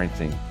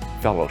experiencing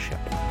fellowship.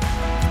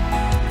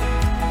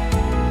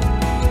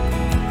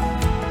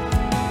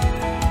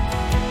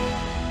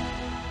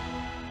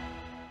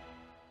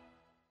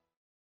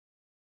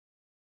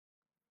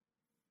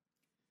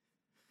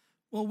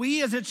 Well,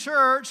 we as a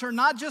church are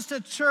not just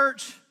a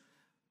church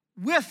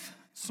with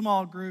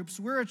small groups,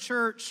 we're a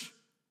church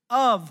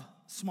of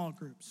small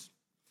groups.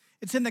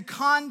 It's in the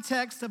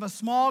context of a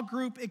small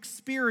group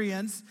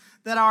experience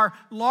that our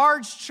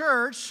large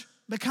church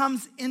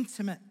becomes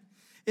intimate.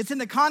 It's in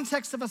the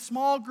context of a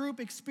small group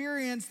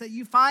experience that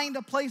you find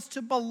a place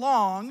to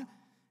belong,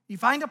 you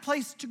find a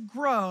place to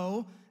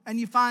grow, and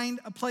you find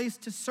a place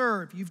to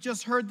serve. You've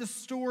just heard the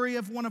story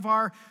of one of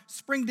our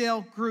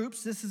Springdale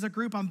groups. This is a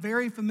group I'm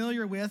very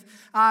familiar with.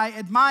 I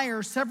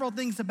admire several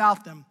things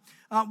about them.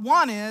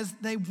 One is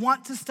they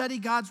want to study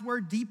God's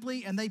word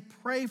deeply and they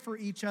pray for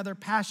each other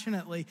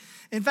passionately.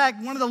 In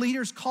fact, one of the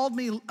leaders called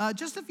me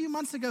just a few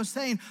months ago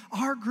saying,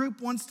 our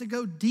group wants to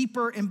go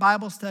deeper in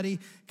Bible study.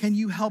 Can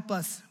you help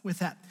us with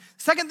that?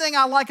 Second thing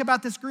I like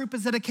about this group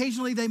is that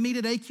occasionally they meet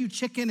at AQ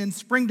Chicken in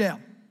Springdale.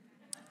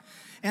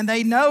 And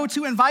they know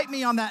to invite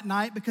me on that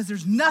night because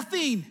there's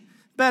nothing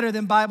better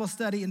than Bible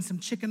study and some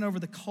chicken over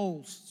the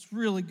coals. It's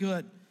really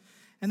good.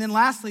 And then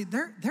lastly,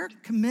 they're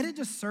committed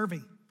to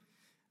serving.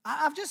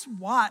 I've just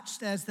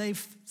watched as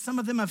some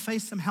of them have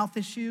faced some health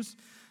issues.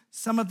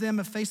 Some of them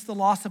have faced the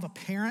loss of a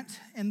parent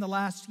in the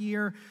last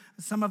year.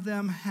 Some of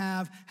them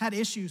have had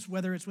issues,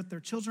 whether it's with their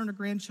children or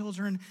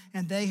grandchildren,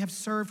 and they have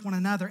served one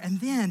another.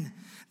 And then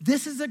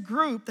this is a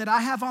group that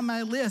I have on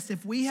my list.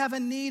 If we have a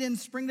need in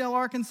Springdale,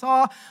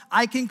 Arkansas,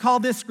 I can call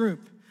this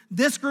group.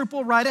 This group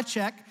will write a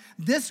check.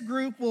 This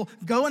group will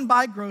go and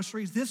buy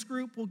groceries. This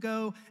group will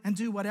go and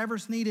do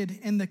whatever's needed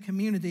in the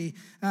community.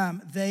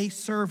 They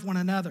serve one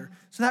another.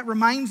 So that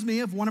reminds me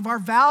of one of our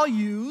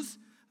values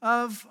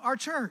of our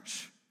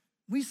church.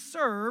 We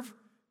serve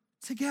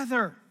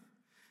together,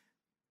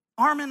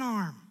 arm in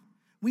arm.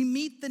 We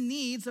meet the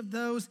needs of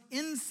those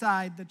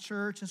inside the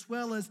church as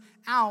well as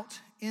out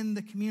in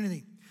the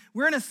community.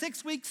 We're in a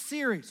 6-week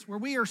series where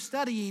we are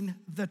studying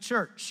the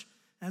church,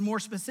 and more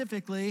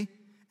specifically,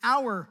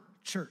 our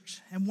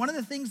church. And one of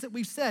the things that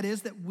we've said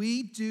is that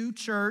we do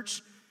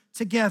church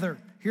together.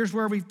 Here's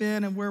where we've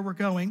been and where we're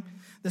going.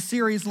 The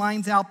series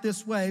lines out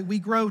this way. We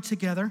grow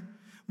together.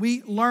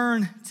 We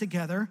learn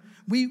together.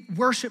 We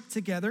worship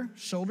together,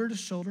 shoulder to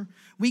shoulder.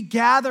 We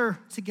gather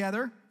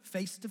together,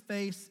 face to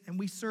face, and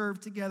we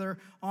serve together,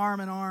 arm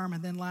in arm.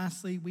 And then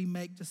lastly, we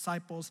make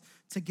disciples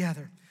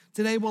together.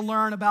 Today we'll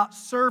learn about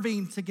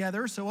serving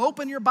together. So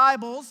open your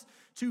Bibles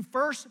to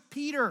 1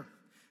 Peter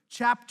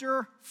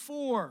chapter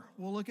 4.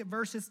 We'll look at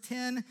verses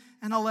 10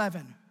 and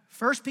 11.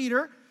 1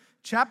 Peter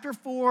chapter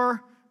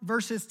 4,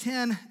 verses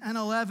 10 and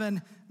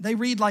 11, they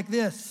read like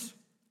this.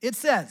 It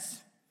says,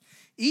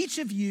 each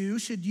of you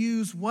should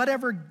use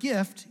whatever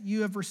gift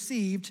you have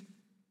received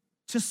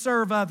to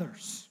serve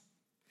others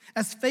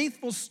as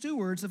faithful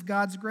stewards of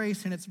God's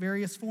grace in its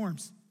various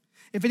forms.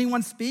 If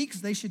anyone speaks,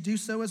 they should do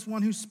so as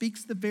one who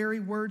speaks the very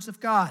words of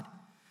God.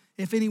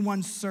 If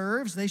anyone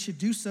serves, they should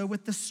do so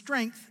with the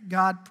strength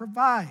God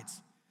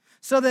provides,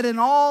 so that in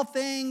all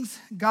things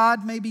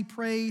God may be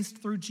praised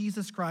through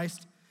Jesus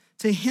Christ.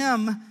 To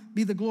him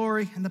be the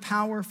glory and the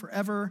power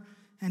forever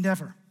and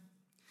ever.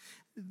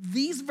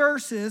 These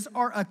verses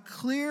are a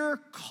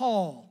clear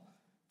call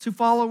to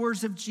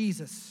followers of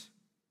Jesus,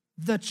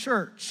 the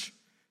church,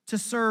 to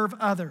serve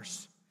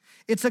others.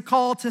 It's a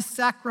call to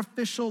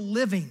sacrificial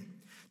living,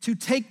 to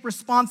take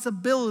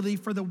responsibility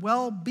for the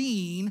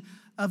well-being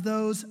of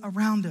those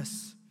around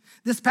us.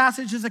 This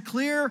passage is a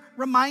clear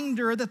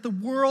reminder that the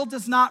world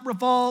does not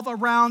revolve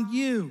around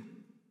you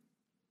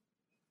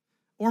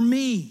or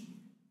me,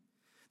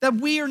 that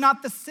we are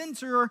not the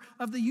center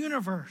of the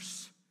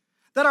universe,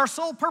 that our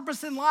sole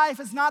purpose in life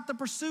is not the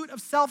pursuit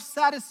of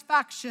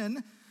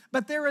self-satisfaction,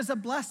 but there is a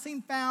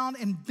blessing found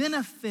in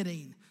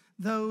benefiting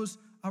those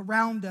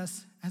around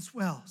us as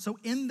well. So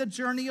in the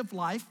journey of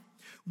life,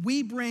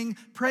 we bring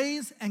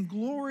praise and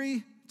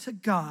glory to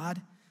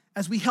God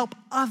as we help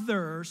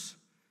others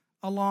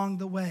along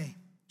the way.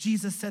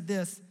 Jesus said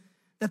this,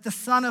 that the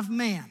Son of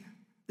Man,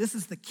 this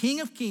is the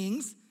King of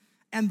Kings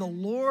and the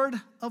Lord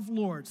of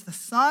Lords, the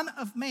Son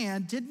of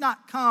Man did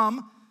not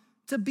come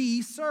to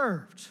be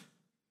served,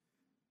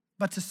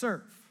 but to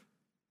serve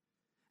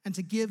and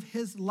to give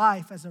his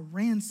life as a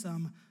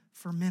ransom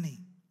for many.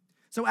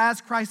 So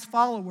as Christ's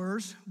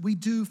followers, we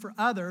do for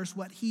others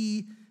what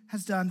he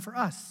has done for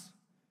us.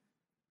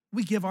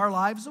 We give our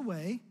lives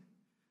away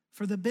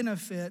for the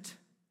benefit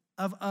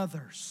of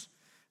others.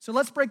 So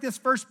let's break this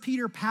 1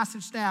 Peter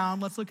passage down.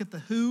 Let's look at the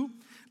who,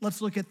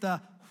 let's look at the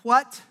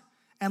what,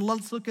 and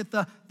let's look at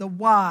the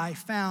why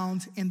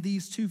found in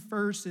these two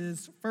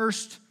verses.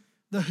 First,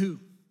 the who.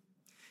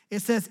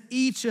 It says,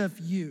 each of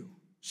you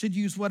should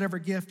use whatever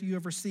gift you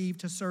have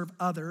received to serve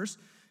others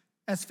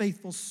as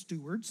faithful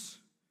stewards.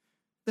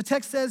 The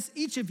text says,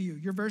 each of you.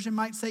 Your version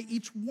might say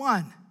each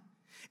one.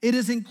 It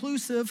is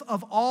inclusive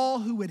of all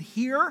who would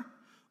hear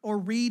or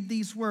read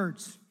these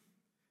words.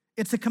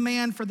 It's a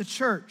command for the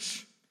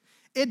church.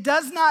 It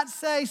does not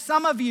say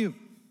some of you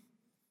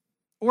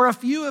or a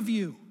few of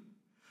you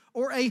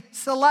or a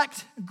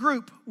select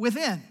group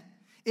within.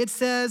 It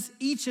says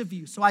each of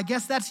you. So I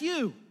guess that's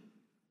you.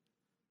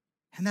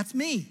 And that's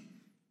me.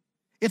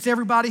 It's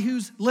everybody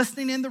who's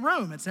listening in the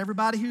room. It's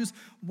everybody who's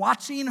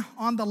watching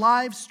on the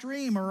live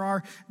stream or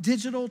our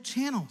digital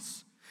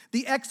channels.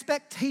 The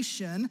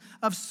expectation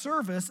of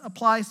service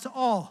applies to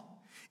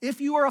all. If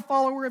you are a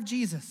follower of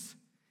Jesus,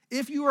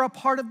 if you are a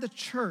part of the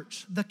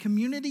church, the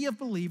community of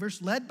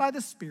believers led by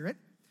the Spirit,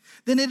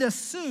 then it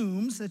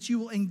assumes that you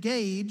will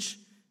engage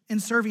in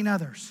serving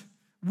others.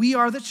 We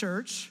are the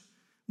church.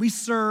 We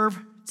serve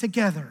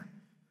together,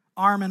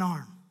 arm in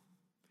arm.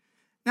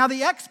 Now,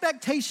 the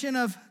expectation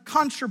of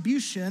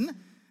contribution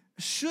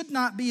should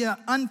not be an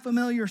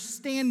unfamiliar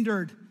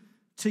standard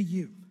to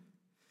you,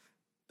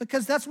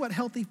 because that's what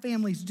healthy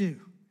families do.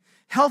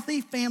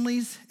 Healthy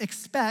families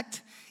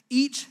expect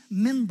each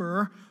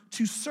member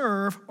to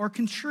serve or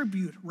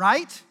contribute,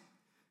 right?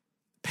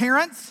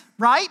 Parents,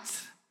 right?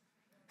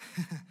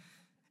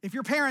 If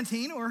you're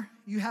parenting or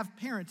you have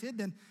parented,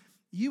 then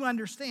you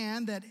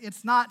understand that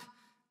it's not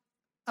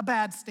a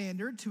bad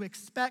standard to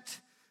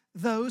expect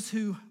those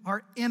who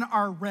are in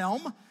our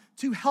realm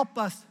to help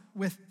us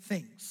with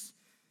things.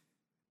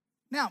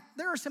 Now,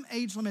 there are some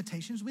age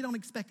limitations. We don't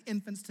expect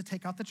infants to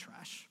take out the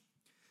trash.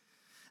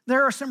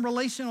 There are some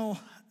relational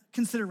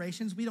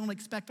considerations. We don't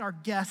expect our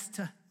guests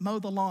to mow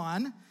the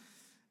lawn.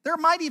 There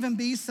might even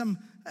be some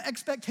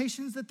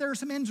expectations that there are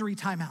some injury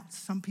timeouts.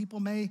 Some people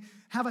may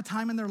have a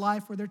time in their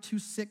life where they're too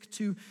sick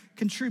to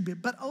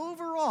contribute. But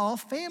overall,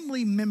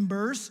 family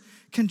members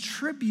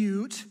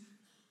contribute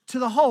to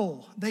the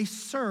whole. They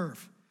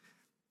serve.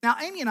 Now,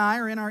 Amy and I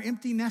are in our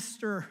empty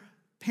nester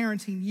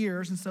parenting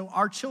years, and so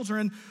our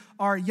children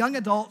are young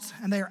adults,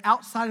 and they are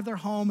outside of their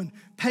home and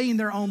paying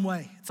their own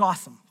way. It's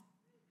awesome.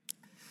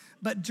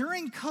 But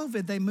during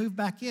COVID, they moved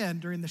back in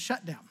during the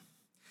shutdown.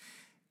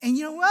 And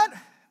you know what?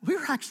 We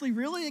were actually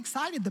really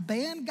excited. The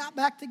band got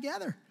back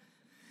together.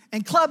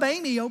 And Club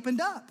Amy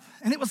opened up.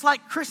 And it was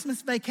like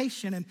Christmas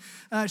vacation.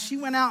 And she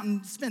went out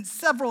and spent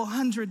several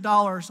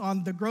 $100s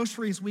on the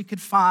groceries we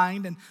could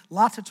find and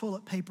lots of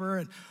toilet paper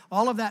and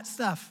all of that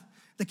stuff.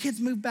 The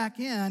kids moved back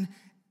in,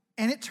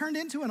 and it turned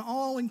into an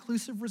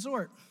all-inclusive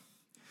resort.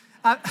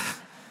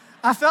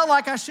 I felt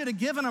like I should have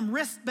given them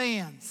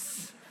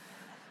wristbands.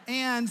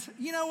 And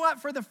you know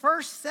what? For the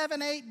first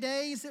 7-8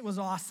 days, it was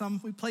awesome.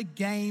 We played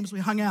games, we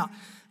hung out.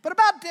 But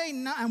about day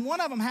 9,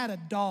 one of them had a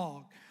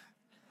dog.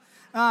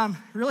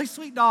 Really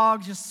sweet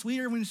dog, just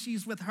sweeter when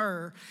she's with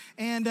her.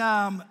 And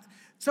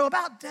so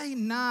about day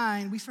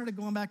 9, we started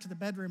going back to the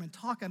bedroom and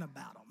talking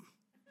about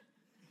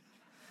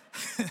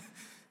them.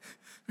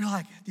 We were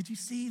like, did you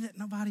see that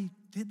nobody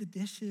did the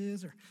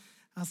dishes? Or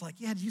I was like,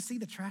 yeah, did you see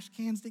the trash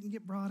cans didn't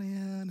get brought in?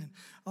 And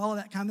all of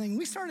that kind of thing.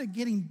 We started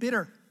getting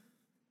bitter.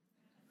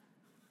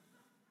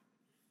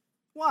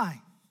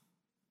 Why?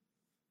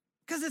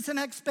 Because it's an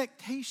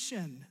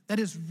expectation that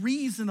is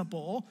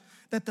reasonable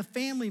that the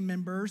family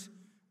members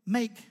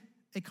make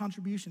a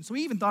contribution. So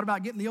we even thought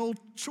about getting the old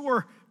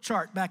chore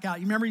chart back out.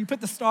 You remember you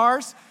put the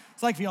stars?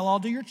 It's like, if you'll all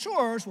do your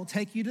chores, we'll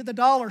take you to the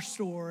dollar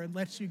store and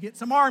let you get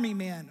some army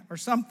men or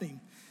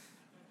something.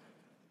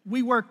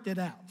 We worked it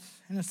out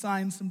and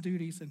assigned some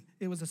duties, and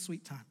it was a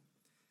sweet time.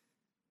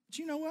 But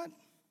you know what?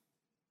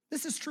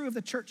 This is true of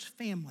the church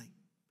family.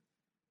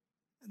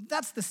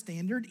 That's the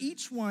standard.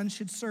 Each one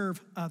should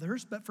serve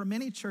others, but for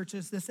many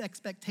churches, this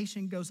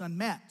expectation goes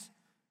unmet.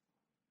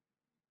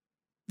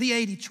 The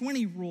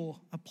 80-20 rule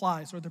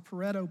applies, or the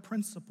Pareto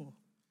principle,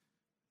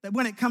 that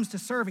when it comes to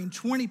serving,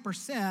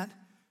 20%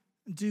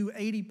 do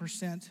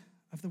 80%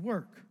 of the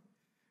work.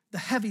 The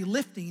heavy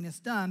lifting is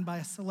done by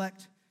a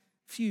select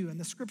few, and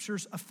the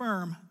scriptures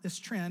affirm this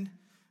trend.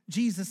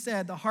 Jesus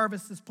said, the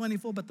harvest is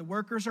plentiful, but the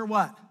workers are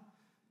what?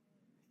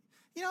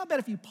 You know, I bet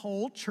if you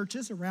polled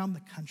churches around the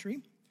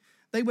country,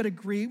 they would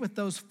agree with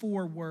those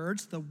 4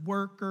 words. The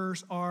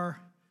workers are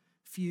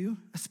few,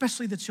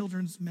 especially the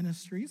children's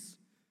ministries.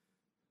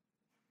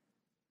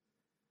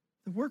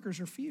 The workers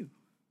are few.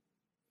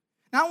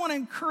 Now, I want to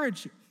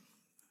encourage you.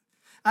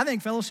 I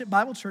think Fellowship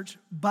Bible Church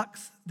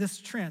bucks this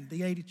trend,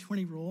 the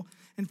 80-20 rule.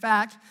 In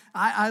fact,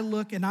 I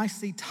look and I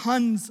see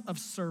tons of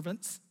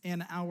servants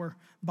in our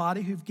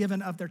body who've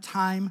given of their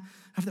time,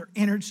 of their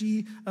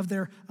energy, of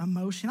their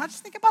emotion. I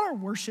just think about our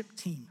worship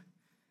team,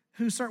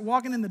 who start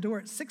walking in the door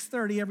at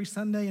 6:30 every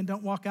Sunday and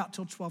don't walk out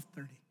till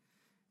 12:30.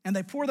 And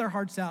they pour their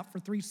hearts out for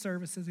 3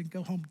 services and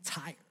go home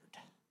tired.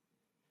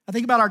 I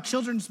think about our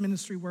children's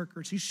ministry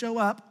workers who show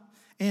up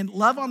and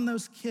love on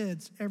those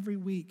kids every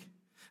week.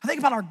 I think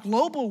about our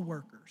global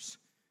workers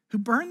who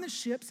burn the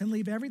ships and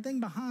leave everything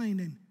behind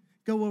and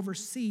go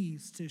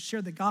overseas to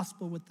share the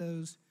gospel with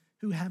those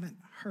who haven't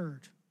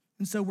heard.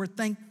 And so we're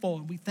thankful,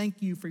 and we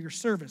thank you for your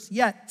service.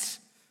 Yet,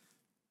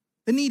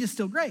 the need is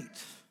still great.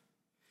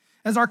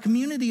 As our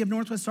community of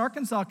Northwest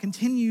Arkansas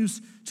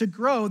continues to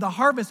grow, the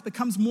harvest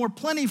becomes more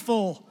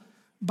plentiful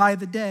by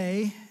the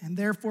day, and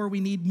therefore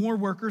we need more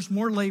workers,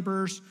 more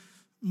laborers,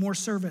 more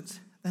servants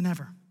than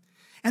ever.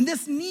 And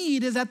this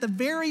need is at the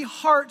very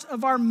heart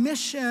of our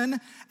mission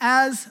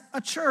as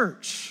a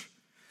church,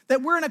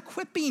 that we're an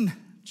equipping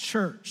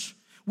church.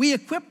 We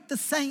equip the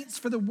saints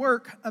for the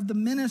work of the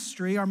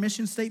ministry. Our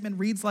mission statement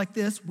reads like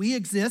this: we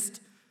exist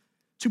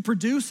to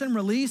produce and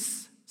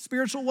release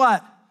spiritual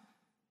what?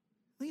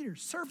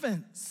 Leaders,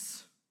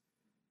 servants,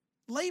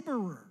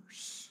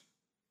 laborers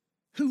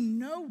who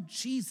know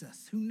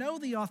Jesus, who know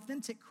the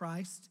authentic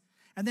Christ,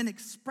 and then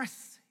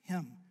express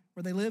him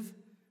where they live,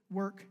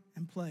 work,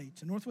 and play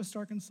to Northwest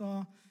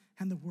Arkansas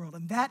and the world.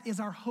 And that is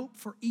our hope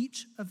for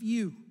each of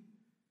you,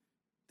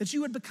 that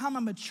you would become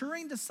a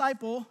maturing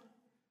disciple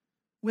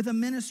with a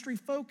ministry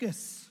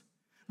focus.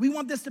 We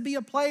want this to be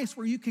a place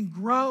where you can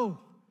grow,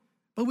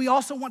 but we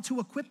also want to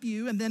equip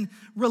you and then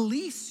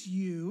release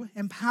you,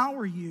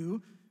 empower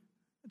you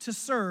to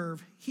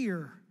serve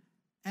here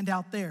and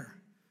out there,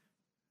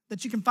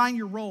 that you can find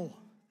your role,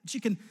 that you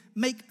can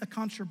make a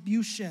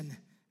contribution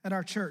at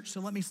our church.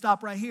 So let me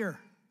stop right here.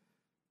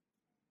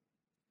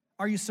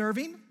 Are you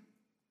serving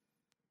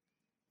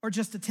or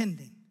just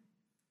attending?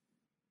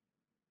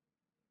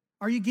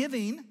 Are you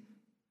giving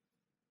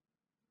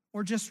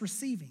or just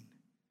receiving?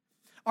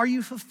 Are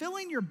you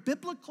fulfilling your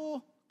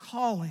biblical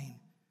calling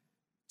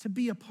to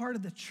be a part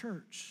of the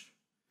church?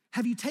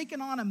 Have you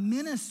taken on a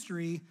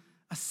ministry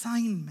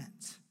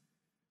assignment?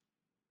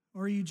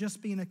 Or are you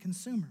just being a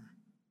consumer?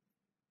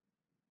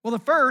 Well, the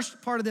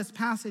first part of this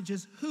passage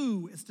is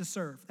who is to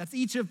serve. That's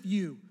each of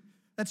you.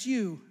 That's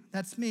you.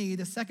 That's me.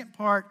 The second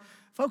part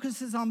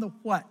focuses on the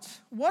what.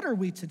 What are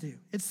we to do?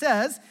 It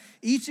says,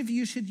 each of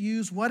you should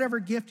use whatever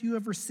gift you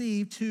have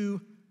received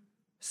to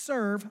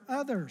serve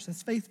others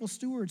as faithful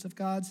stewards of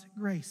God's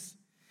grace.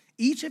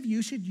 Each of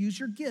you should use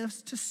your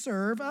gifts to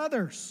serve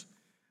others.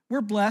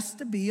 We're blessed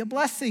to be a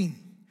blessing.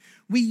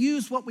 We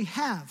use what we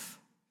have,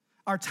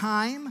 our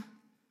time,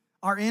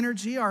 our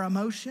energy, our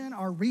emotion,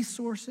 our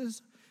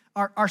resources,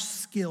 our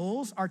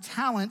skills, our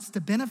talents to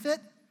benefit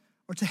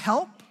or to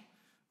help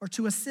or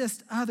to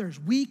assist others.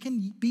 We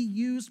can be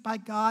used by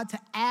God to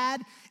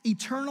add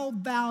eternal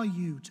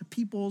value to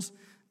people's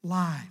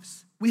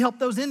lives. We help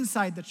those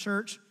inside the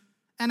church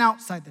and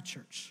outside the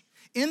church,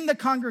 in the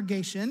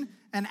congregation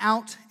and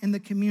out in the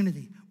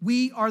community.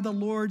 We are the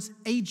Lord's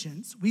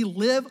agents. We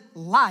live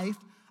life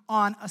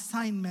on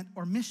assignment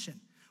or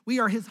mission. We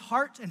are his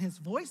heart and his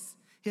voice,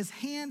 his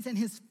hands and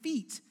his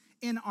feet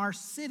in our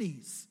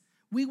cities.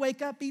 We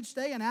wake up each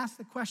day and ask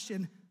the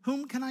question,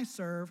 whom can I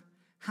serve?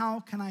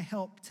 How can I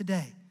help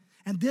today?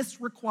 And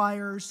this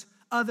requires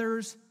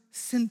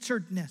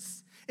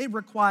others-centeredness. It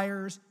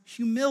requires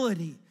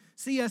humility.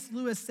 C.S.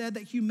 Lewis said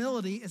that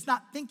humility is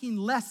not thinking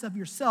less of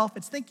yourself,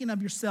 it's thinking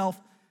of yourself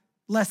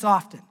less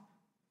often.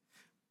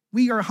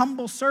 We are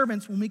humble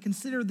servants when we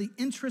consider the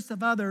interests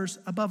of others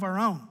above our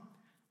own.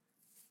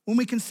 When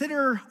we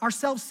consider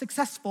ourselves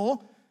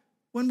successful,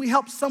 when we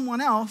help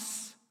someone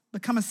else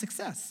become a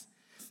success.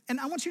 And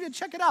I want you to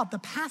check it out. The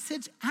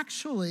passage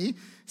actually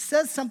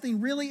says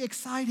something really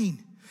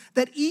exciting,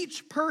 that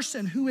each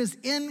person who is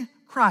in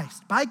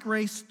Christ by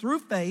grace through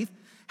faith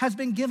has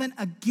been given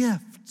a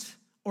gift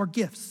or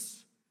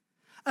gifts,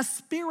 a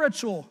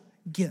spiritual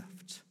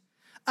gift,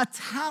 a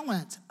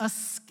talent, a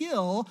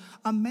skill,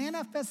 a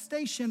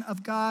manifestation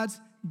of God's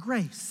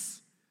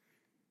grace.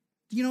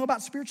 Do you know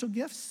about spiritual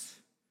gifts?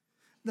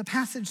 The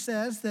passage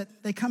says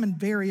that they come in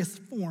various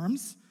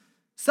forms.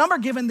 Some are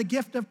given the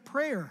gift of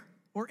prayer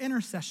or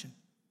intercession.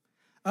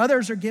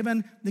 Others are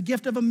given the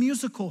gift of a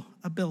musical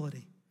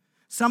ability.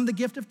 Some the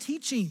gift of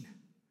teaching.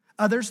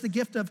 Others the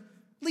gift of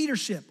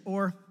leadership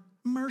or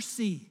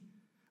mercy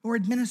or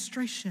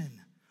administration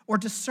or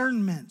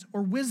discernment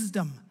or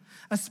wisdom.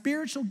 A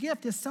spiritual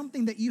gift is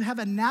something that you have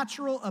a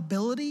natural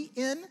ability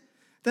in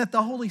that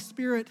the Holy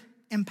Spirit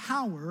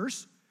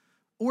empowers,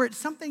 or it's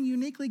something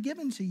uniquely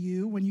given to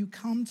you when you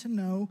come to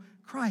know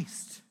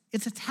Christ.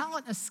 It's a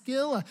talent, a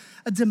skill,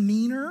 a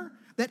demeanor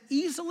that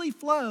easily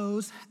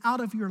flows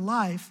out of your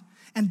life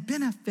and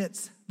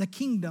benefits the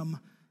kingdom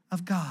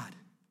of God.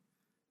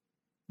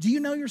 Do you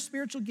know your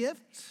spiritual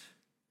gift?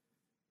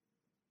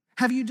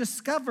 Have you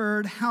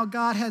discovered how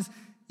God has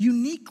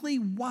uniquely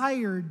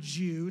wired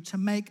you to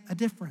make a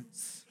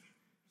difference?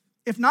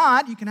 If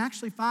not, you can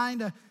actually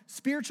find a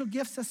spiritual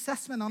gifts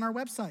assessment on our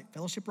website,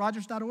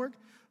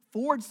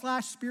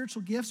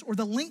 fellowshiprogers.org/spiritual gifts, or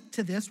the link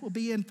to this will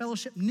be in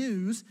Fellowship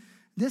News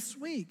this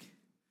week.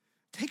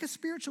 Take a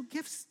spiritual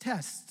gifts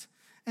test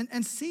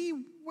and see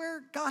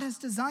where God has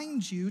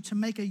designed you to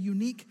make a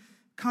unique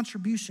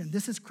contribution.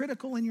 This is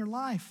critical in your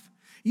life.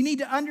 You need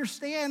to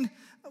understand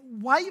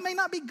why you may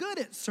not be good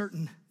at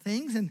certain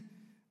things and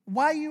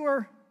why you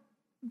are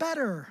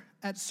better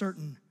at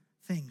certain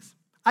things.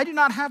 I do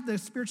not have the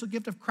spiritual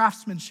gift of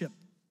craftsmanship.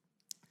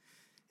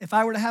 If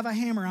I were to have a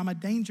hammer, I'm a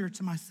danger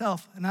to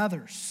myself and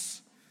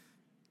others.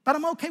 But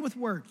I'm okay with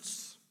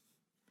words.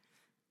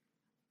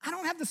 I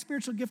don't have the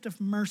spiritual gift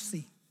of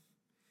mercy.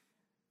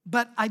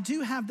 But I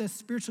do have the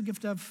spiritual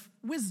gift of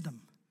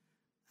wisdom,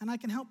 and I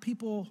can help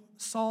people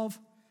solve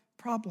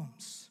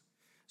problems.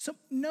 So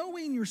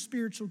knowing your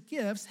spiritual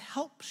gifts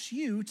helps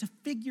you to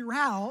figure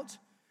out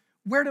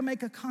where to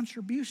make a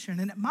contribution,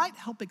 and it might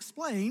help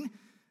explain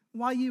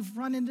why you've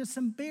run into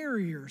some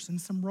barriers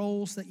and some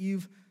roles that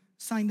you've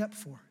signed up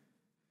for.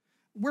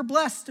 We're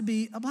blessed to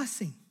be a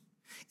blessing.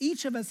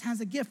 Each of us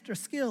has a gift or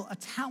skill, a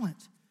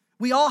talent.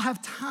 We all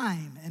have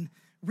time and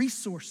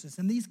resources,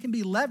 and these can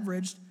be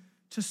leveraged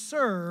to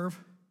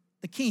serve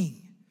the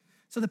King.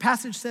 So the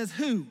passage says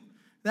who?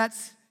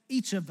 That's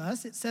each of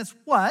us. It says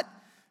what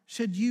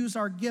should use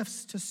our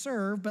gifts to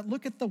serve, but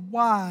look at the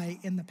why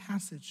in the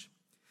passage.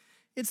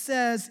 It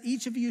says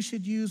each of you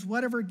should use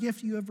whatever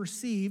gift you have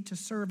received to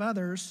serve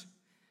others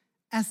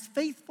as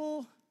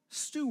faithful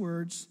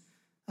stewards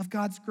of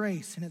God's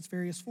grace in its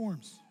various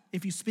forms.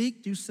 If you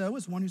speak, do so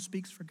as one who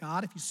speaks for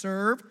God. If you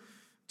serve,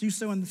 do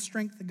so in the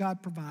strength that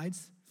God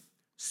provides,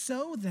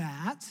 so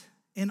that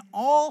in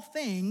all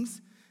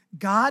things,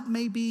 God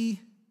may be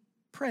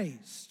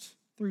praised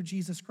through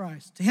Jesus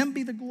Christ. To him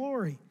be the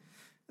glory.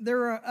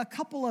 There are a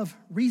couple of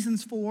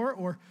reasons for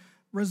or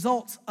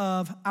results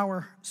of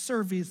our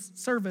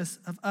service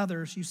of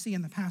others you see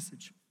in the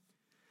passage.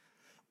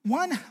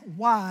 One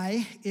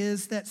why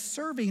is that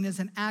serving is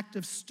an act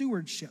of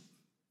stewardship.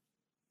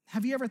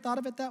 Have you ever thought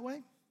of it that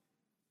way?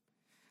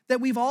 That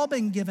we've all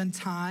been given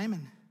time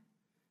and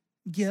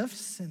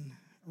gifts and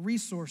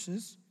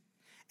resources,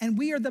 and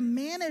we are the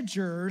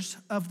managers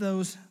of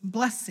those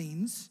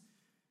blessings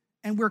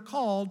and we're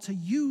called to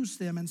use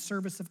them in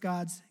service of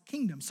God's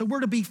kingdom. So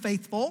we're to be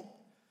faithful,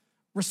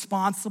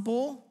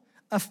 responsible,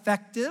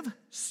 effective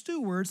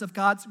stewards of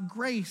God's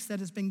grace that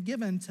has been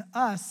given to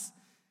us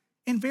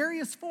in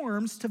various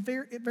forms to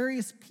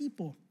various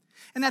people.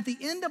 And at the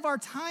end of our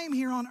time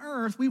here on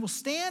earth, we will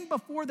stand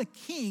before the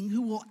King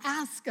who will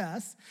ask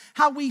us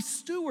how we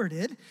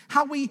stewarded,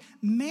 how we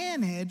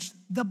managed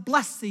the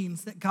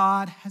blessings that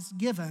God has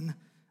given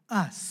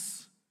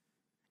us.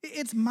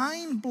 It's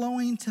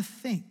mind-blowing to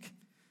think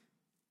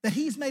that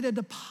he's made a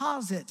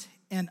deposit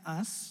in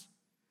us,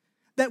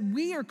 that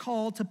we are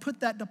called to put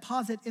that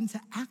deposit into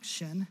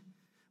action.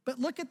 But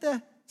look at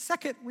the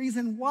second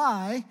reason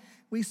why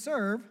we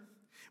serve.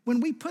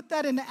 When we put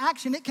that into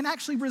action, it can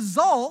actually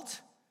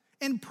result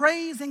in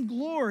praise and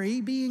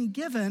glory being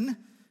given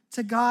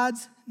to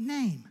God's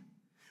name.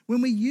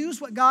 When we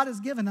use what God has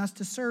given us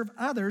to serve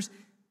others,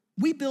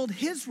 we build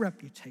his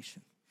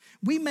reputation.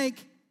 We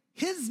make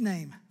his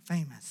name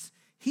famous.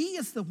 He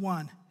is the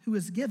one who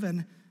is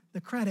given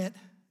the credit.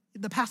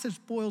 The passage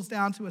boils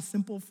down to a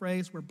simple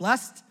phrase: we're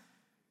blessed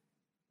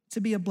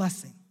to be a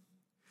blessing.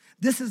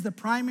 This is the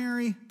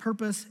primary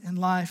purpose in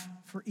life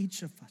for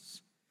each of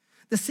us.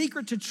 The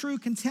secret to true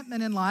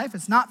contentment in life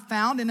is not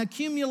found in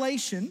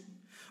accumulation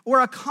or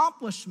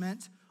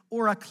accomplishment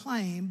or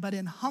acclaim, but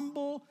in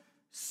humble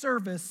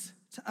service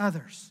to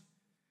others.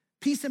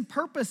 Peace and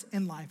purpose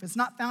in life is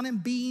not found in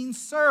being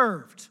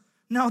served.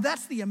 No,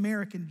 that's the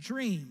American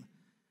dream.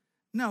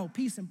 No,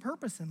 peace and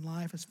purpose in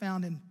life is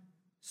found in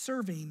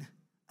serving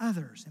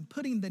others and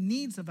putting the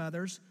needs of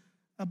others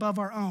above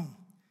our own.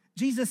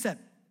 Jesus said,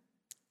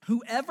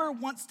 "Whoever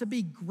wants to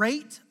be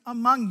great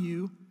among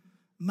you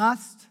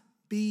must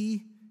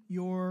be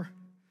your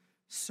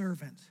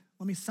servant."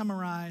 Let me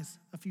summarize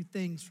a few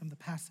things from the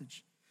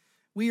passage.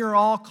 We are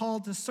all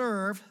called to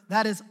serve.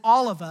 That is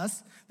all of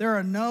us. There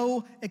are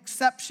no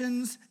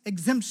exceptions,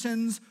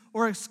 exemptions,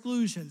 or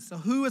exclusions. So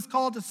who is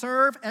called to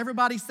serve?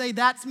 Everybody say,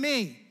 "That's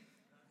me."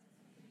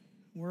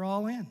 We're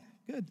all in.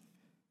 Good.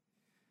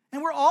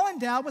 And we're all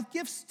endowed with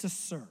gifts to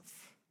serve.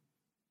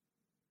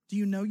 Do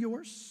you know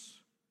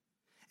yours?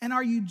 And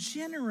are you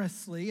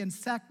generously and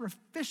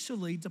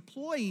sacrificially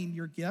deploying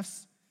your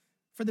gifts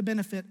for the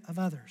benefit of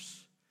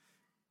others?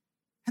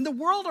 And the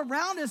world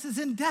around us is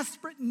in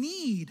desperate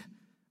need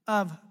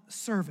of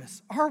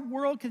service. Our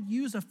world could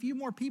use a few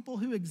more people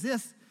who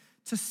exist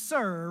to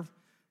serve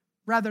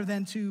rather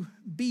than to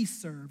be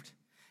served.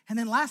 And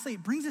then lastly,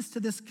 it brings us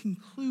to this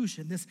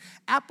conclusion, this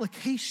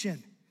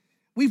application.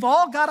 We've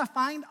all got to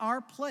find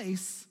our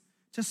place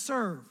to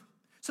serve.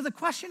 So the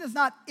question is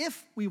not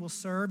if we will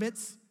serve,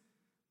 it's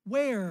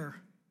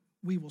where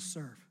we will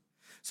serve.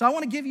 So I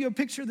want to give you a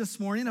picture this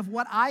morning of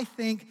what I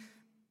think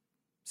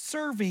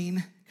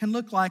serving can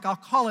look like. I'll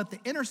call it the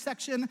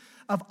intersection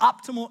of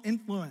optimal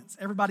influence.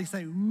 Everybody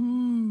say,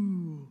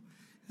 ooh.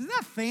 Isn't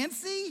that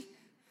fancy?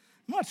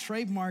 I'm going to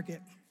trademark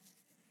it.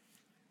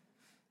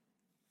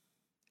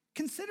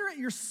 Consider it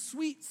your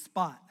sweet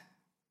spot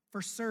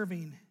for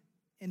serving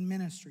in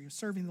ministry, of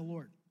serving the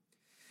Lord.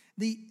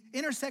 The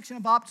intersection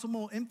of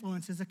optimal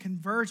influence is a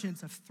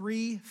convergence of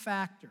three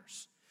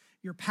factors: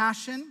 your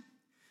passion,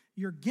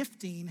 your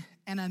gifting,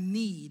 and a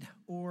need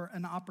or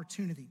an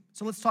opportunity.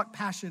 So let's talk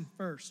passion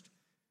first.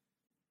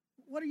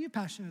 What are you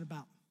passionate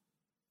about?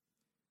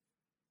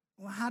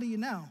 Well, how do you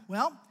know?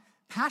 Well,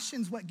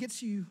 passion's what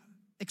gets you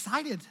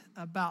excited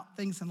about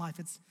things in life.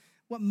 It's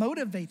what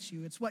motivates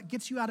you. It's what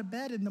gets you out of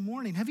bed in the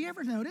morning. Have you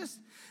ever noticed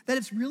that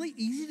it's really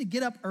easy to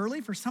get up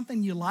early for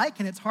something you like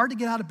and it's hard to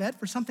get out of bed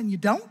for something you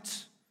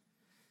don't?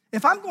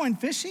 If I'm going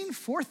fishing,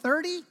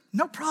 4:30,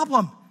 no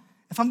problem.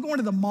 If I'm going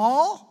to the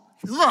mall,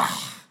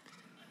 ugh,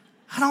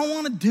 I don't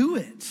want to do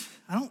it.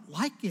 I don't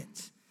like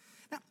it.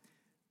 Now,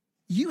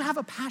 you have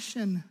a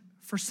passion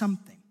for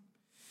something.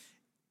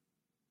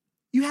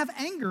 You have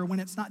anger when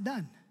it's not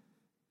done.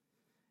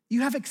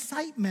 You have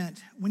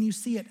excitement when you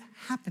see it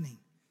happening.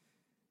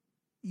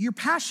 Your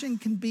passion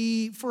can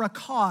be for a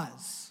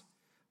cause,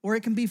 or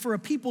it can be for a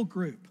people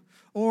group,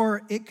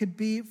 or it could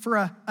be for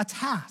a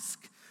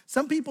task.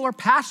 Some people are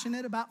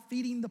passionate about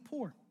feeding the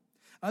poor.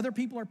 Other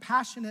people are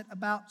passionate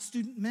about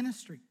student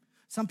ministry.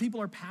 Some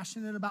people are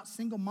passionate about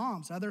single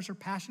moms. Others are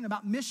passionate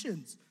about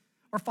missions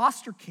or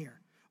foster care.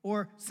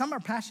 Or some are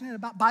passionate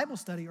about Bible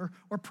study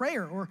or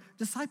prayer or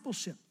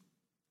discipleship.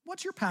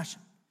 What's your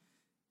passion?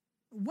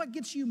 What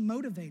gets you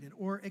motivated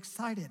or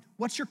excited?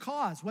 What's your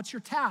cause? What's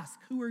your task?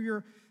 Who are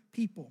your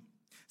people?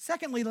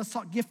 Secondly, let's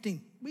talk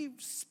gifting. We've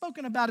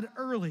spoken about it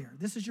earlier.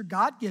 This is your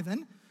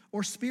God-given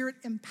or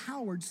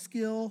spirit-empowered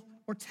skill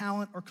or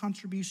talent or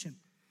contribution.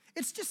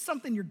 It's just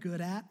something you're good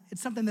at.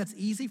 It's something that's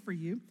easy for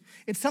you.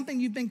 It's something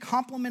you've been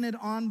complimented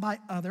on by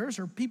others,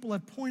 or people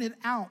have pointed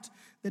out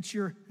that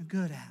you're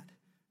good at.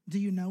 Do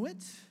you know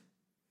it?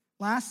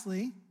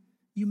 Lastly,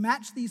 you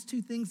match these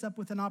two things up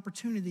with an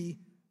opportunity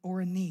or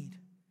a need.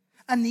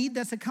 A need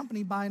that's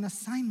accompanied by an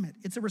assignment.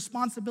 It's a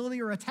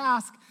responsibility or a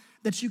task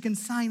that you can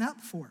sign up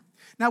for.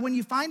 Now, when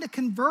you find a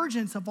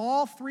convergence of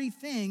all three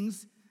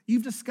things,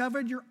 you've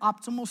discovered your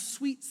optimal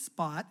sweet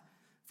spot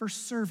for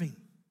serving.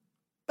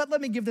 But let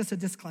me give this a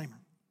disclaimer.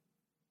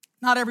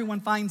 Not everyone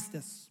finds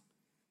this,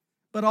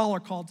 but all are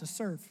called to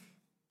serve.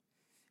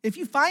 If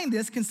you find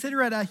this,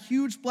 consider it a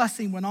huge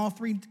blessing when all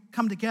three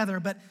come together.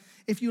 But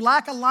if you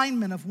lack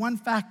alignment of one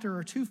factor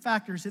or two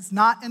factors, it's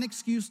not an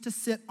excuse to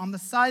sit on the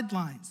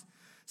sidelines.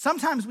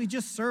 Sometimes we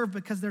just serve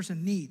because there's a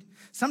need.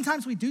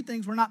 Sometimes we do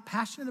things we're not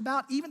passionate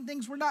about, even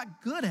things we're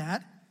not good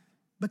at,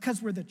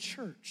 because we're the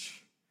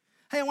church.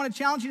 Hey, I want to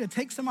challenge you to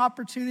take some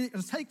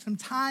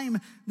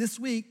time this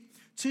week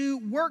to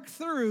work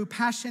through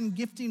passion,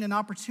 gifting, and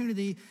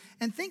opportunity,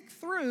 and think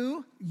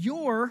through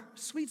your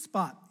sweet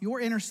spot,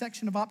 your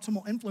intersection of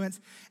optimal influence,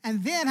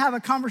 and then have a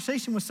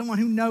conversation with someone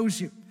who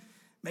knows you.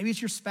 Maybe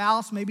it's your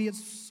spouse, maybe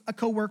it's a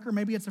coworker,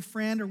 maybe it's a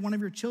friend or one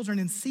of your children,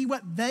 and see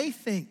what they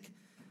think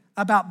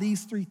about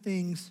these three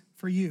things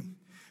for you.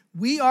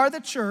 We are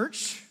the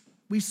church.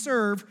 We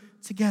serve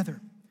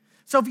together.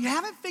 So if you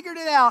haven't figured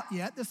it out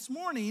yet, this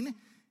morning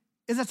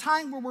is a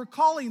time where we're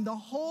calling the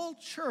whole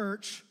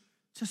church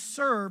to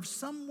serve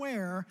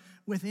somewhere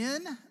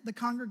within the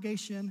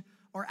congregation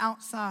or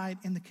outside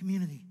in the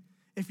community.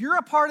 If you're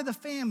a part of the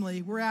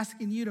family, we're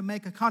asking you to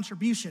make a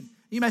contribution.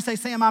 You may say,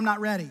 Sam, I'm not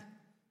ready.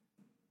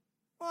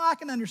 Well, I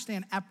can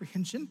understand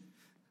apprehension.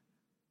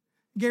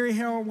 Gary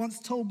Harrell once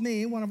told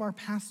me, one of our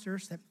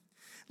pastors, that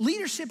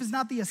leadership is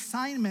not the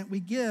assignment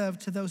we give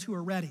to those who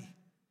are ready.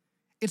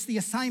 It's the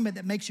assignment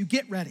that makes you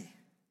get ready.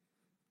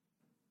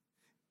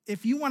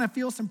 If you want to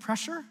feel some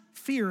pressure,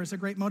 fear is a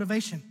great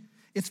motivation.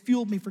 It's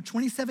fueled me for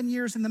 27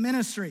 years in the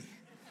ministry.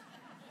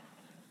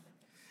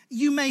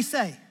 You may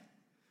say,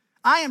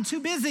 I am too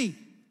busy.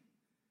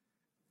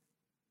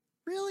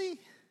 Really?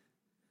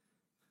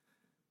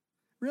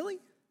 Really?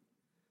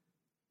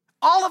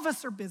 All of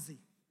us are busy.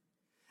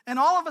 And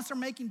all of us are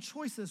making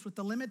choices with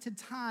the limited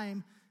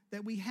time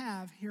that we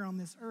have here on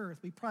this earth.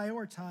 We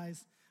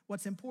prioritize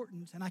what's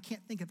important, and I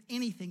can't think of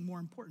anything more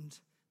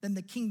important than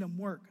the kingdom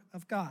work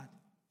of God.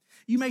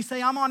 You may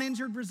say, I'm on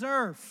injured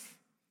reserve.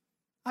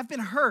 I've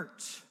been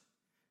hurt.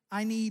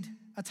 I need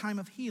a time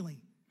of healing.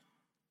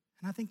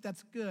 And I think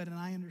that's good, and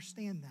I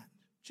understand that.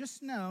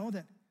 Just know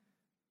that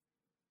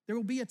there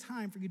will be a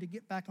time for you to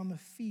get back on the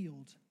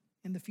field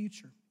in the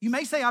future. You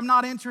may say, I'm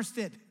not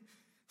interested.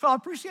 Well, I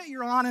appreciate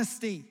your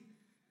honesty.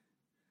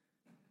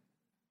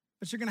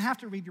 But you're going to have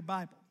to read your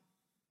Bible.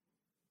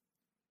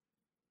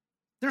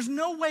 There's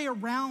no way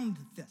around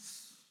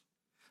this.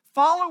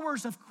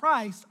 Followers of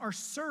Christ are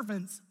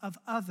servants of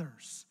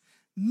others.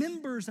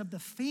 Members of the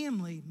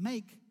family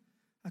make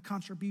a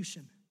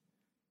contribution.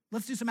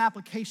 Let's do some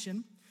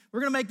application.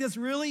 We're going to make this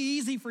really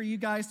easy for you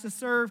guys to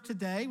serve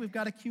today. We've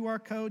got a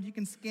QR code. You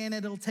can scan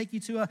it. It'll take you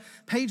to a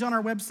page on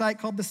our website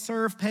called the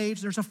Serve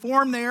page. There's a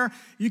form there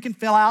you can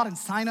fill out and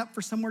sign up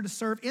for somewhere to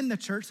serve in the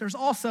church. There's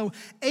also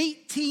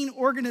 18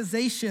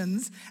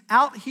 organizations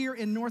out here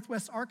in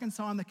Northwest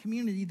Arkansas in the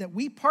community that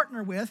we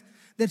partner with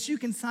that you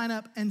can sign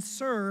up and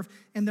serve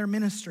in their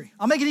ministry.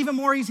 I'll make it even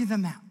more easy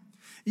than that.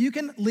 You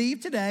can leave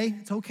today.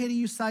 It's okay to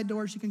use side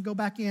doors. You can go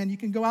back in. You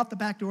can go out the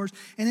back doors.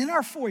 And in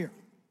our foyer,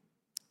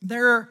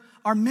 there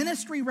are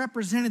ministry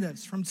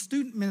representatives from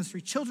student ministry,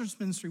 children's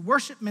ministry,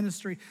 worship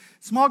ministry,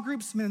 small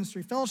groups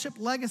ministry, fellowship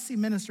legacy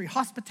ministry,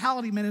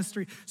 hospitality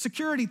ministry,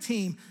 security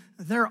team.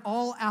 They're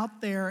all out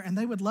there, and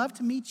they would love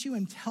to meet you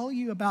and tell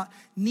you about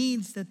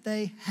needs that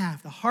they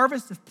have. The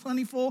harvest is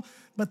plentiful,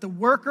 but the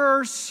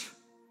workers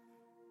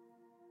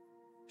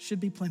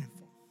should be plentiful.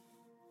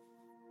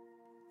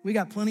 We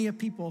got plenty of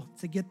people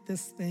to get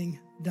this thing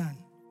done.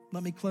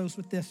 Let me close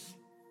with this.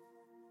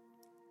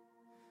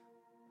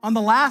 On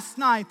the last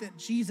night that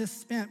Jesus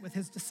spent with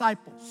his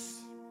disciples,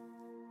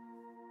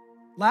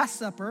 Last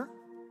Supper,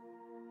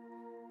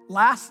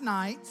 last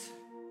night,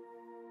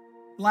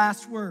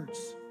 last words.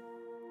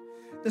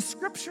 The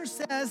scripture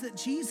says that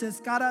Jesus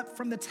got up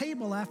from the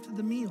table after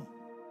the meal,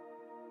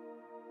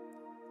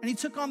 and he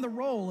took on the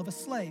role of a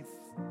slave.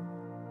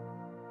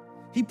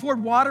 He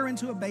poured water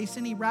into a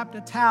basin. He wrapped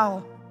a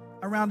towel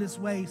around his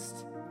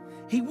waist.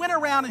 He went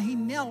around and he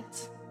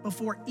knelt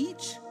before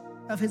each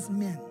of his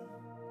men,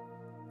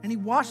 and he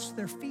washed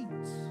their feet.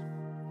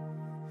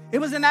 It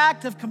was an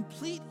act of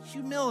complete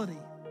humility.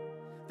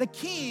 The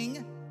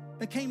king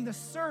became the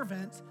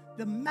servant.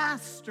 The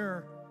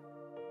master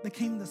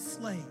became the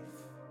slave.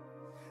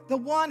 The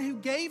one who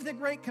gave the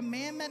great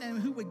commandment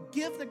and who would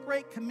give the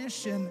great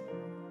commission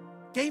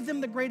gave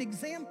them the great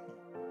example.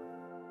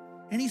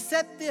 And he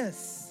said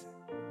this,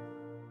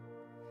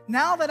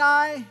 now that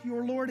I,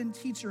 your Lord and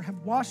teacher, have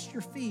washed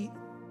your feet,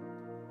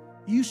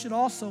 you should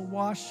also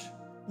wash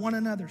one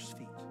another's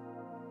feet.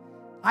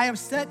 I have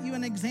set you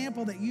an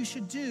example that you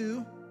should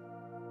do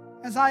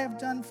as I have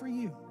done for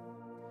you.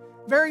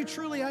 Very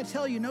truly, I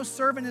tell you, no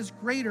servant is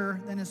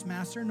greater than his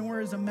master,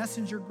 nor is a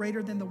messenger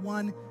greater than the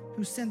one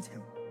who sent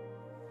him.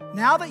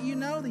 Now that you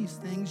know these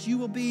things, you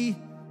will be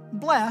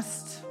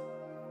blessed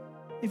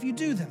if you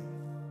do them.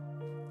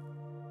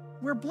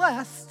 We're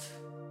blessed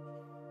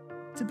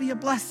to be a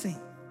blessing.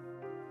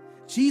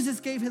 Jesus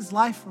gave his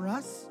life for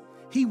us.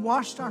 He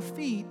washed our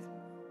feet,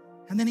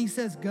 and then he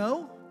says,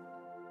 go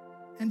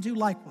and do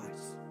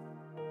likewise.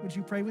 Would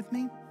you pray with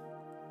me?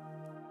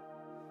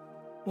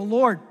 Well,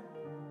 Lord,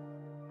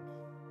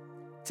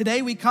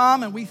 Today we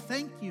come and we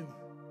thank you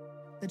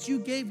that you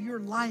gave your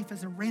life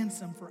as a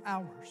ransom for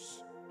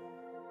ours,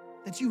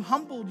 that you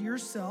humbled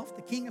yourself,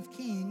 the King of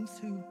Kings,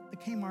 who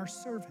became our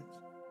servant.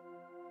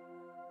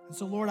 And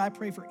so, Lord, I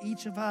pray for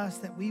each of us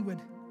that we would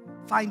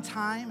find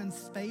time and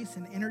space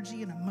and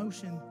energy and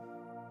emotion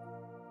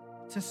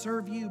to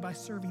serve you by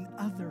serving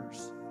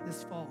others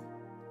this fall.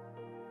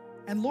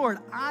 And Lord,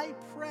 I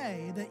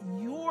pray that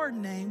your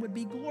name would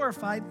be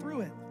glorified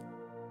through it.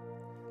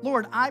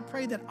 Lord, I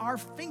pray that our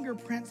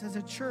fingerprints as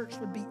a church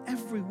would be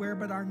everywhere,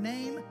 but our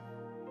name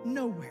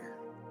nowhere.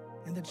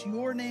 And that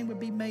your name would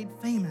be made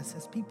famous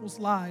as people's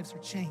lives are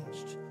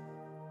changed.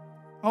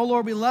 Oh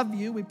Lord, we love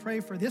you. We pray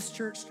for this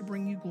church to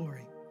bring you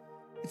glory.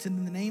 It's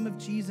in the name of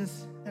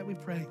Jesus that we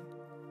pray.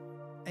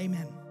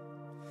 Amen.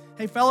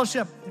 Hey,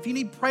 fellowship, if you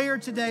need prayer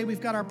today,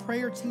 we've got our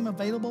prayer team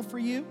available for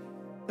you.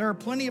 There are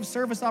plenty of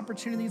service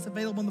opportunities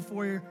available in the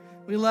foyer.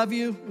 We love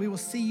you. We will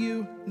see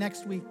you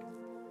next week.